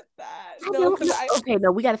forget that? Okay,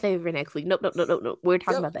 no, we gotta save it for next week. Nope. We're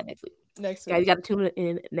talking about that next week. Next week, guys, you gotta tune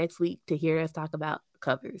in next week to hear us talk about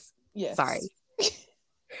covers. Yes. Sorry.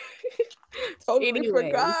 Totally Anyway,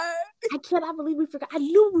 forgot. I cannot believe we forgot. I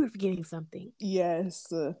knew we were forgetting something.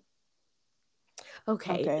 Yes.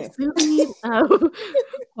 Okay. Okay. Susie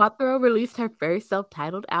Quattro released her first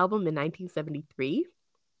self-titled album in 1973.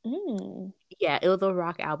 Mm. Yeah, it was a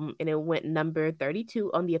rock album and it went number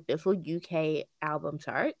 32 on the official UK album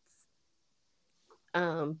charts.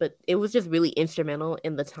 But it was just really instrumental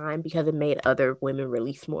in the time because it made other women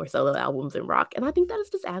release more solo albums in rock. And I think that is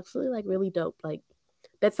just actually like really dope. Like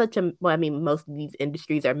that's such a well, I mean, most of these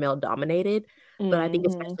industries are male dominated, but I think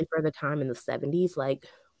Mm-hmm. especially for the time in the 70s, like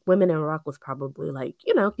women in rock was probably like,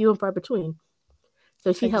 you know, few and far between.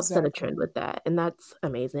 So she helped set a Exactly. trend with that, and that's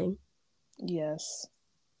amazing. Yes.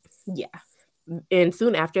 Yeah. And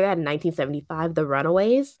soon after that, in 1975, the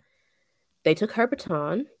Runaways, they took her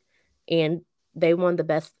baton and they won the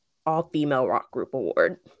Best All Female Rock Group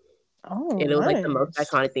Award. Oh, And it was like the most nice.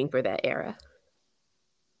 iconic thing for that era.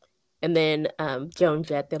 And then Joan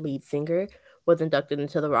Jett, the lead singer, was inducted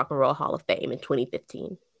into the Rock and Roll Hall of Fame in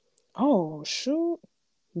 2015. Oh, shoot.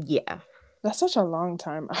 Yeah. That's such a long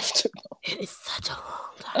time after. It is such a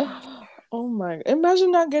long time after. Oh my. Imagine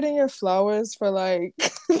not getting your flowers for like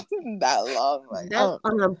that long. Like, That's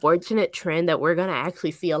an unfortunate trend that we're going to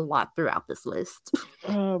actually see a lot throughout this list.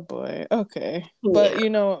 oh boy. Okay. But Yeah. you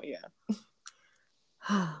know, yeah.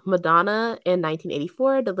 Madonna in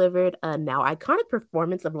 1984 delivered a now iconic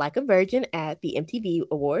performance of Like a Virgin at the MTV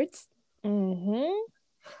Awards. Mm-hmm.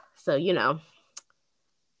 So, you know,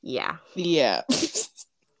 yeah. Yeah.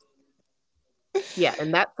 Yeah,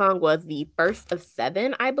 and that song was the first of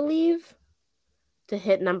 7, I believe, to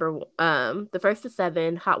hit the first of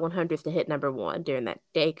 7 Hot 100s to hit number 1 during that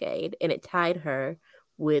decade, and it tied her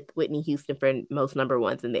with Whitney Houston for most number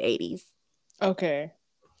 1s in the 80s. Okay.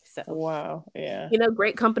 So, wow. Yeah. you know,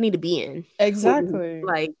 great company to be in. Exactly.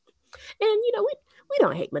 Like, and you know, we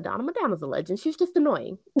don't hate Madonna. Madonna's a legend. She's just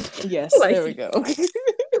annoying. Yes, Like, there we go.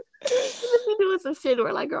 she doing some shit.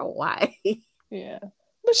 We're like, girl, why? Yeah.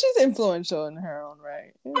 But she's influential in her own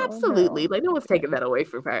right. You know, in her Absolutely. own. Like, no one's taking that away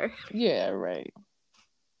from her. Yeah, right.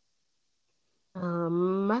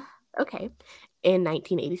 Okay. In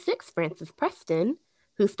 1986, Frances Preston,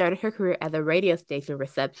 who started her career as a radio station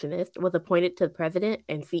receptionist, was appointed to the president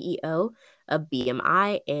and CEO of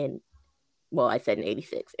BMI I said in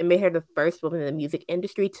 86. It made her the first woman in the music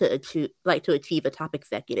industry to achieve a top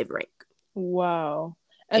executive rank. Wow.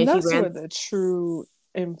 And that's where the true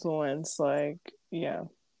influence, like, yeah.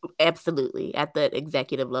 Absolutely. At the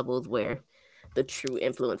executive levels where the true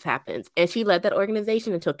influence happens. And she led that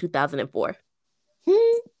organization until 2004.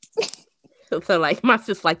 So like my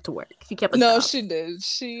sis liked to work. She kept a job. She did.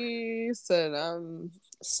 She said, "I'm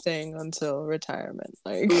staying until retirement."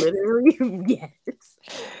 Like literally, yes.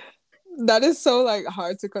 That is so like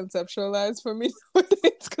hard to conceptualize for me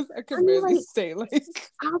nowadays because I can barely stay like.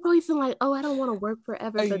 I've always been like, oh, I don't want to work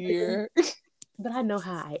forever. A year. But I know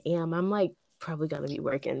how I am. I'm like probably gonna be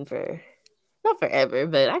working for not forever,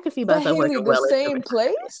 but I could see myself working the same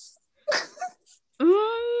place.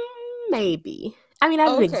 Maybe. I mean, at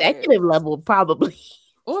an executive level, probably.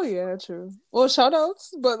 Oh yeah, true. Well, shout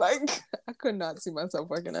outs, but like I could not see myself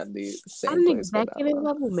working at the same at an place executive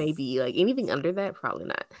level, maybe. Like anything under that, probably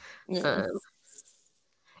not. Yeah.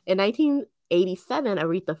 In 1987,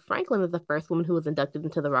 Aretha Franklin was the first woman who was inducted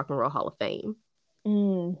into the Rock and Roll Hall of Fame.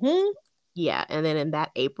 Mm-hmm. Yeah, and then in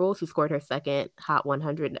that April, she scored her second Hot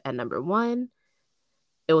 100 at number 1.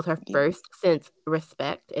 It was her first since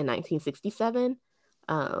Respect in 1967.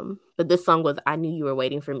 But this song was I Knew You Were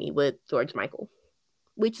Waiting for Me with George Michael,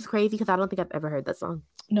 which is crazy because I don't think I've ever heard that song.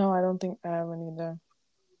 No, I don't think I haven't either.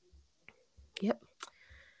 Yep.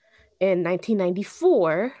 In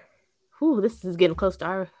 1994, this is getting close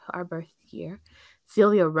to our birth year.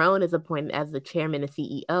 Sylvia Rhone is appointed as the chairman and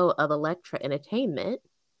CEO of Elektra Entertainment,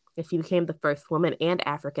 and she became the first woman and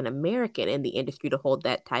African American in the industry to hold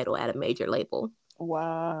that title at a major label.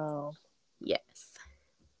 Wow. Yes.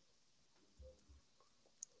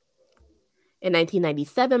 In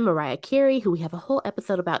 1997, Mariah Carey, who we have a whole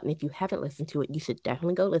episode about, and if you haven't listened to it, you should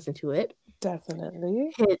definitely go listen to it.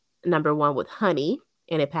 Definitely. Hit number 1 with Honey,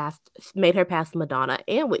 and it made her pass Madonna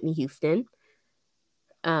and Whitney Houston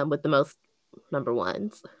with the most number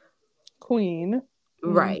 1s. Queen.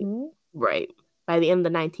 Right, right. By the end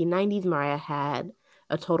of the 1990s, Mariah had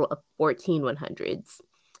a total of 14 100s.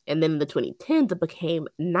 And then in the 2010s, it became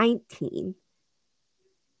 19.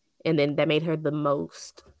 And then that made her the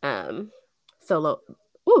most solo.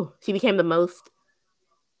 She became the most.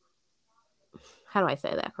 How do I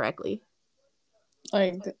say that correctly?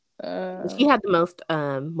 Like, she had the most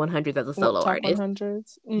 100s as a solo top artist.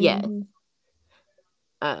 100s. Yes.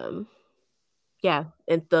 Yeah,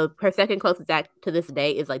 and her second closest act to this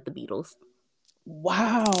day is like the Beatles.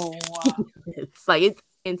 Wow. It's like it's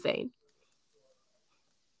insane.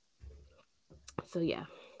 So yeah,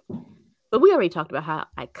 but we already talked about how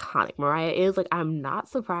iconic Mariah is. Like, I'm not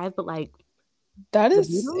surprised, but like That the is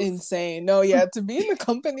Beatles, insane. No, yeah, to be in the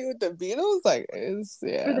company with the Beatles, like, is for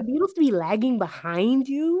the yeah, Beatles to be lagging behind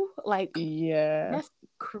you, like yeah. that's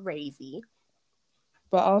crazy.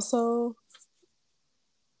 But also,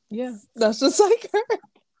 yeah, that's just like her.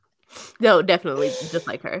 No, definitely just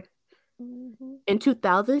like her. Mm-hmm. In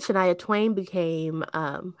 2000, Shania Twain became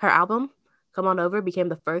her album "Come On Over" became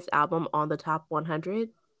the first album on the top 100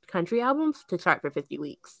 country albums to chart for 50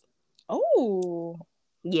 weeks. Oh,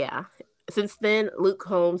 Yeah. Since then, Luke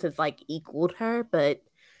Combs has like equaled her, but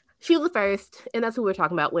she was the first, and that's who we're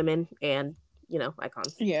talking about, women and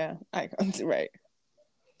icons. yeah, icons, right.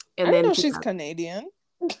 I And didn't then know she's Canadian.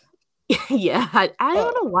 yeah, I Oh,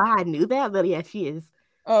 don't know why I knew that, but yeah, she is.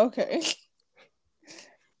 oh, okay.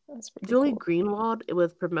 That's pretty Julie cool. Greenwald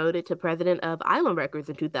was promoted to president of Island Records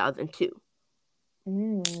in 2002.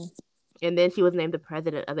 Mm. And then she was named the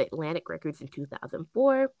president of Atlantic Records in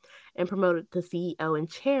 2004 and promoted to COO and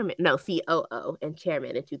chairman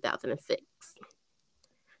in 2006.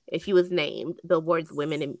 And she was named Billboard's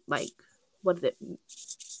Women in what is it?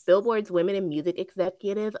 Billboard's Women in Music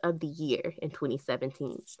Executive of the Year in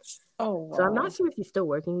 2017. Oh So I'm not wow. sure if she's still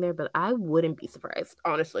working there, but I wouldn't be surprised,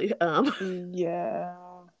 honestly. Yeah.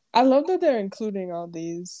 I love that they're including all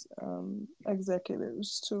these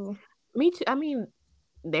executives too. Me too. I mean,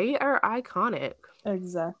 they are iconic.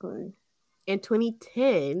 Exactly. In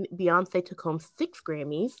 2010, Beyonce took home 6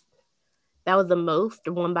 Grammys. That was the most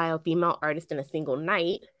won by a female artist in a single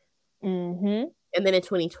night. Mm-hmm. And then in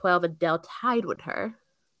 2012, Adele tied with her.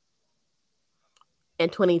 In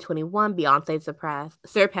 2021, Beyonce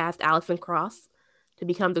surpassed Alison Krauss to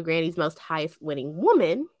become the Grammy's most highest winning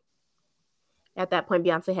woman. At that point,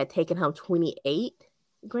 Beyonce had taken home 28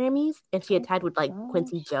 Grammys, and she had tied with like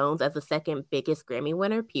Quincy Jones as the second biggest Grammy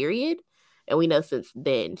winner, period. And we know since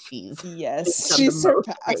then she's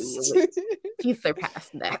surpassed. She's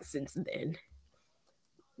surpassed that since then.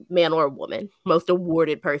 Man or woman, most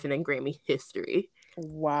awarded person in Grammy history.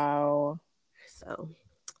 Wow. So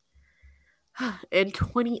in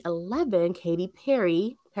 2011, Katy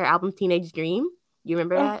Perry, her album Teenage Dream. You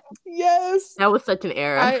remember that? Yes. That was such an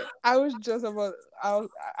era. I was just about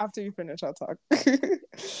after you finish, I'll talk.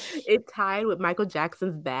 It tied with Michael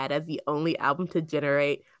Jackson's Bad as the only album to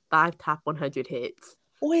generate 5 top 100 hits.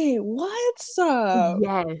 Wait, what?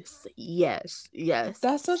 Yes.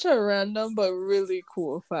 That's such a random but really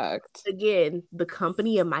cool fact. Again, the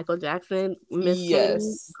company of Michael Jackson, Miss Katy,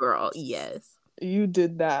 girl, yes. You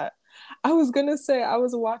did that. I was gonna say I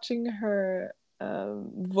was watching her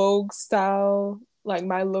Vogue style, like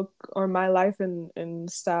my look or my life in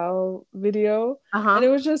style video, and it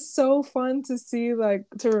was just so fun to see, like,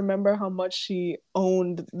 to remember how much she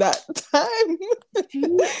owned that time.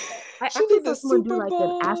 She did the Super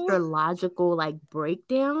Bowl, like an astrological like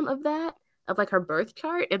breakdown of that, of like her birth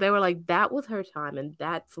chart, and they were like, that was her time, and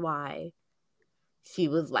that's why she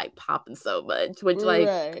was like popping so much. Which like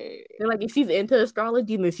they're like, if she's into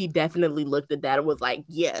astrology, then she definitely looked at that and was like,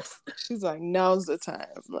 yes. She's like, now's the time,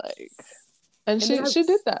 like. And she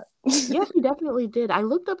did that. Yeah, she definitely did. I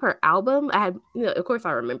looked up her album. I had, of course,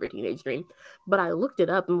 I remember Teenage Dream, but I looked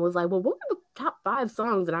it up and was like, well, what were the top 5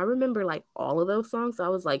 songs? And I remember like all of those songs. So I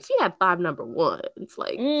was like, she had 5 number ones.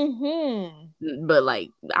 Like, but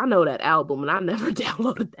like, I know that album, and I never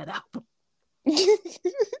downloaded that album.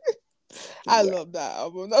 I love that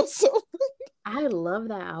album. That's so funny. I love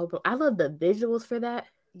that album. I love the visuals for that.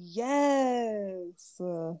 Yes.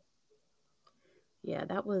 Yeah,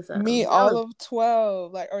 that was me. All of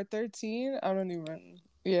 12, like, or 13. I don't even.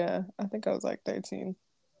 Yeah, I think I was like 13.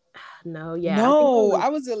 No, yeah. No, I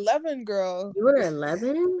was 11, girl. You were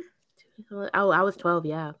 11? Oh, I was 12.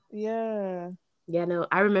 Yeah. Yeah. Yeah. No,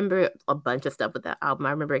 I remember a bunch of stuff with that album.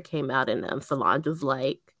 I remember it came out and Solange was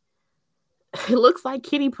like, "It looks like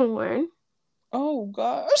kitty porn." Oh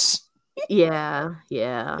gosh. Yeah.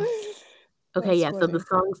 Okay, That's yeah. funny. So the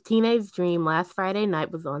songs "Teenage Dream," "Last Friday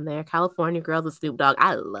Night" was on there. "California Girls" with Snoop Dogg.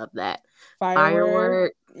 I love that.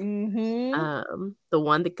 Firework. The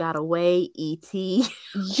One That Got Away, E.T.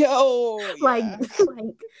 Yo, like,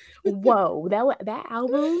 whoa, that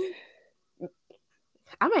album.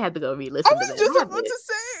 I might have to go re-listen to that. I was just about to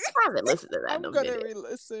say. I haven't listened to that. I'm gonna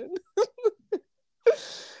re-listen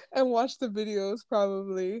and watch the videos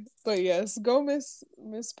probably. But yes, go Miss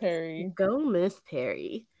Perry. Go Miss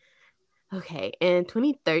Perry. Okay, in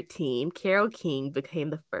 2013, Carole King became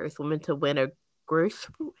the first woman to win a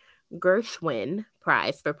Gershwin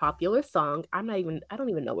Prize for Popular Song. I don't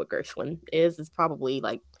even know what Gershwin is. It's probably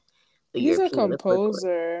like the He's a European equivalent.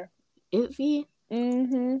 composer. Is he?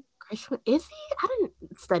 Mm-hmm. Gershwin? Is he? I didn't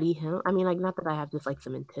study him. I mean, like, not that I have just like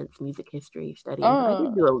some intense music history studying, but I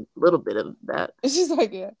did do a little bit of that. It's just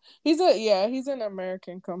like, yeah. He's an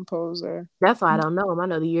American composer. That's why I don't know him. I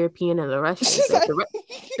know the European and the Russian. She's like,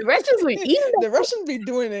 The Russians were eating the Russians be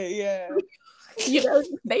doing it, yeah. You know,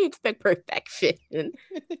 they expect perfection.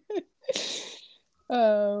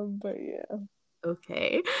 But yeah.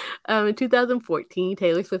 Okay. In 2014,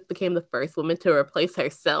 Taylor Swift became the first woman to replace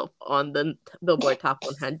herself on the Billboard Top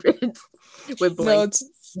 100 with Blank's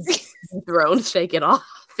Throne Shake It Off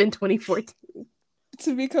in 2014.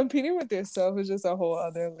 To be competing with yourself is just a whole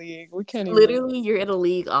other league. We can't Literally, you're in a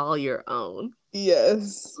league all your own.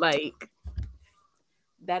 Yes. Like,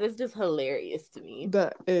 that is just hilarious to me.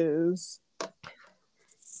 That is.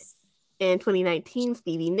 In 2019,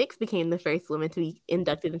 Stevie Nicks became the first woman to be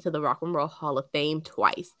inducted into the Rock and Roll Hall of Fame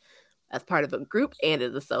twice, as part of a group and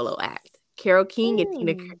as a solo act. Carole King and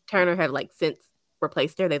Tina Turner have like since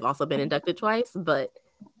replaced her. They've also been inducted twice, but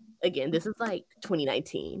again, this is like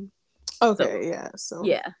 2019. Okay, so, yeah. So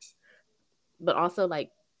yeah. But also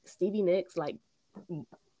like Stevie Nicks, like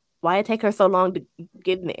why did it take her so long to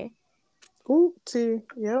get in there? Ooh,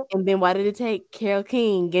 yep. And then why did it take Carole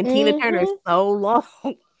King and Tina Turner so long?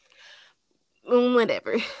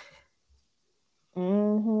 Whatever.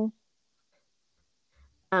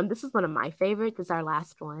 This is one of my favorites. It's our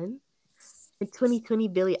last one. In 2020,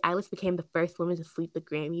 Billie Eilish became the first woman to sweep the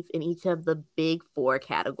Grammys in each of the big 4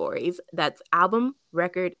 categories. That's album,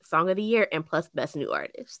 record, song of the year, and plus best new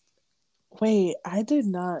artist. Wait, I did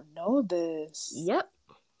not know this. Yep.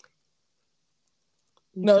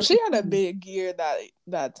 No, she had a big year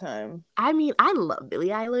that time. I mean, I love Billie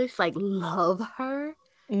Eilish, like love her.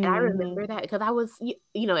 And I remember that because I was,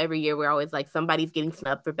 you know, every year we're always like somebody's getting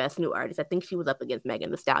snubbed for best new artist. I think she was up against Megan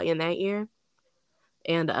Thee Stallion that year.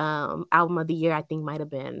 And album of the year I think might have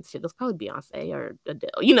been it was probably Beyonce or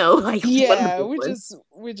Adele. You know, like yeah,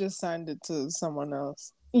 we just signed it to someone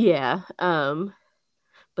else. Yeah.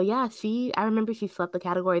 But yeah, I remember she swept the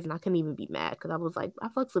categories and I couldn't even be mad because I was like, I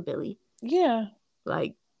fucks with Billie. Yeah.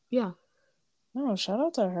 Like, yeah. No, shout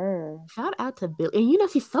out to her. Shout out to Billie. And you know,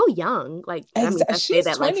 she's so young. Like, I mean, I she's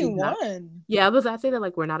say that 21. Like I say that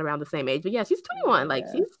like we're not around the same age, but yeah, she's 21. Like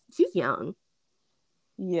she's young.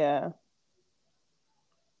 Yeah.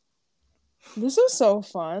 This is so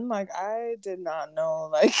fun. Like, I did not know.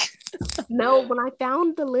 Like, no, when I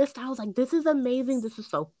found the list, I was like, this is amazing. This is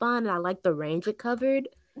so fun. And I like the range it covered.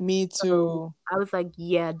 Me too. So I was like,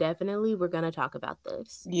 yeah, definitely. We're going to talk about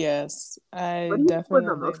this. Yes, what do you think was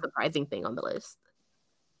the most surprising thing on the list?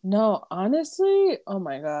 No, honestly, oh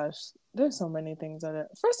my gosh. There's so many things on it.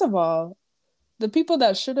 First of all, the people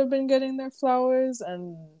that should have been getting their flowers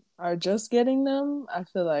and are just getting them, I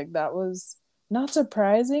feel like that was not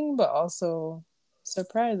surprising, but also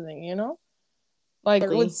surprising, you know? Like,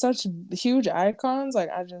 really? With such huge icons, like,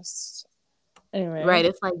 anyway. Right,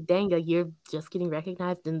 it's like, dang, you're just getting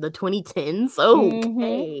recognized in the 2010s.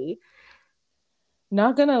 Okay.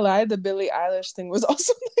 Not gonna lie, the Billie Eilish thing was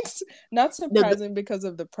also like, not surprising because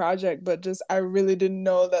of the project, but just I really didn't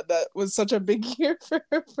know that was such a big year for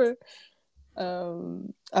her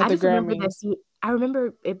at the Grammys. I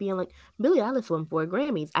remember it being like Billie Eilish won 4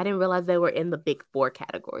 Grammys. I didn't realize they were in the big 4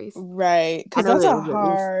 categories. Right, because that's a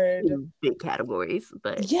hard big categories,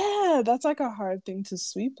 but yeah, that's like a hard thing to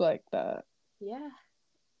sweep like that. Yeah.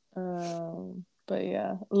 But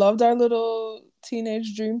yeah, loved our little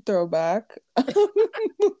teenage dream throwback.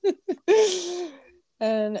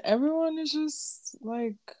 And everyone is just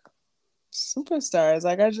like superstars.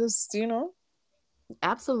 Like, I just, you know.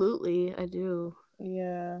 Absolutely, I do.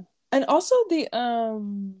 Yeah. And also the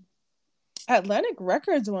Atlantic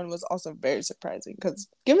Records one was also very surprising because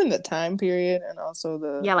given the time period and also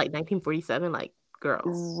like 1947, like, girl.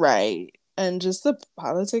 Right. And just the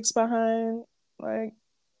politics behind like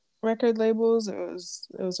record labels, it was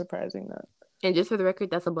surprising that. And just for the record,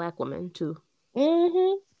 that's a Black woman too.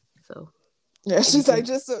 So yeah, she's like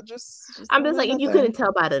just I'm just like, if you couldn't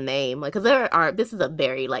tell by the name, like, because this is a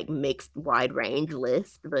very like mixed, wide range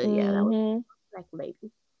list, but yeah, that was Black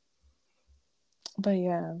lady. But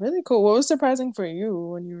yeah, really cool. What was surprising for you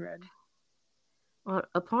when you read?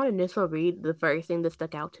 Upon initial read, the first thing that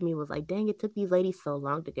stuck out to me was like, dang, it took these ladies so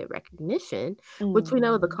long to get recognition, which we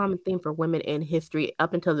know is a common theme for women in history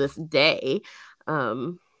up until this day.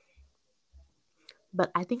 But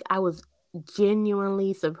I think I was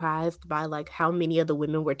genuinely surprised by like how many of the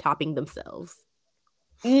women were topping themselves.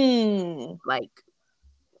 Like,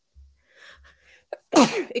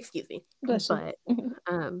 Excuse me. Bless you.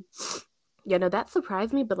 But yeah, no, that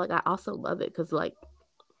surprised me, but like I also love it because like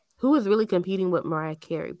who is really competing with Mariah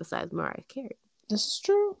Carey besides Mariah Carey? This is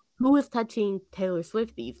true. Who is touching Taylor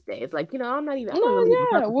Swift these days? Like, I don't No, really even fuck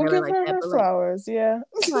yeah, with we'll Taylor give like her that, her but like, flowers. Yeah.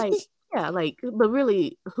 like, yeah, like, but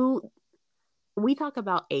really, who we talk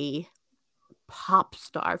about a pop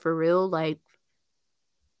star for real, like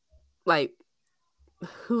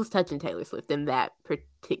who's touching Taylor Swift in that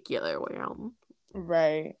particular realm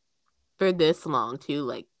Right. for this long too?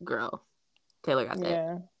 Like, girl, Taylor got that.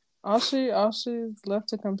 Yeah. All she's left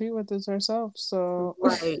to compete with is herself. So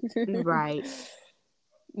Right.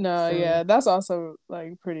 no, So, yeah, that's also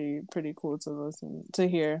like pretty cool to listen to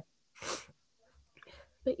hear.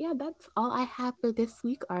 but yeah, that's all I have for this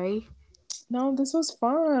week, Ari. No, this was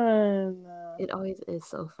fun. It always is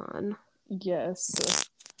so fun. Yes.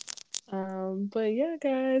 But yeah,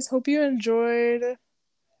 guys, hope you enjoyed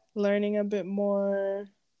learning a bit more,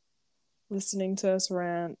 listening to us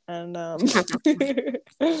rant, and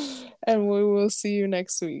and we will see you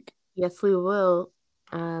next week. Yes, we will.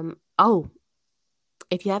 Oh,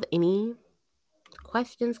 if you have any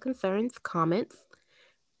questions, concerns, comments,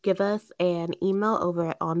 give us an email over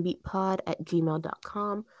at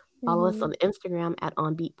onbeatpod@gmail.com. Follow us on Instagram at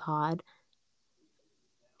onbeatpod.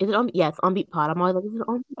 Is it on? Yes, onbeatpod. I'm always like, is it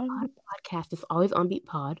on Beat podcast? It's always on Beat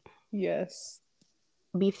Pod. Yes.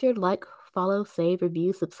 Be sure to like, follow, save,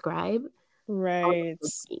 review, subscribe. All Right.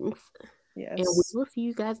 those things. And we Yes. will see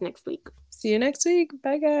you guys next week. See you next week.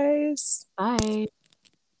 Bye, guys. Bye.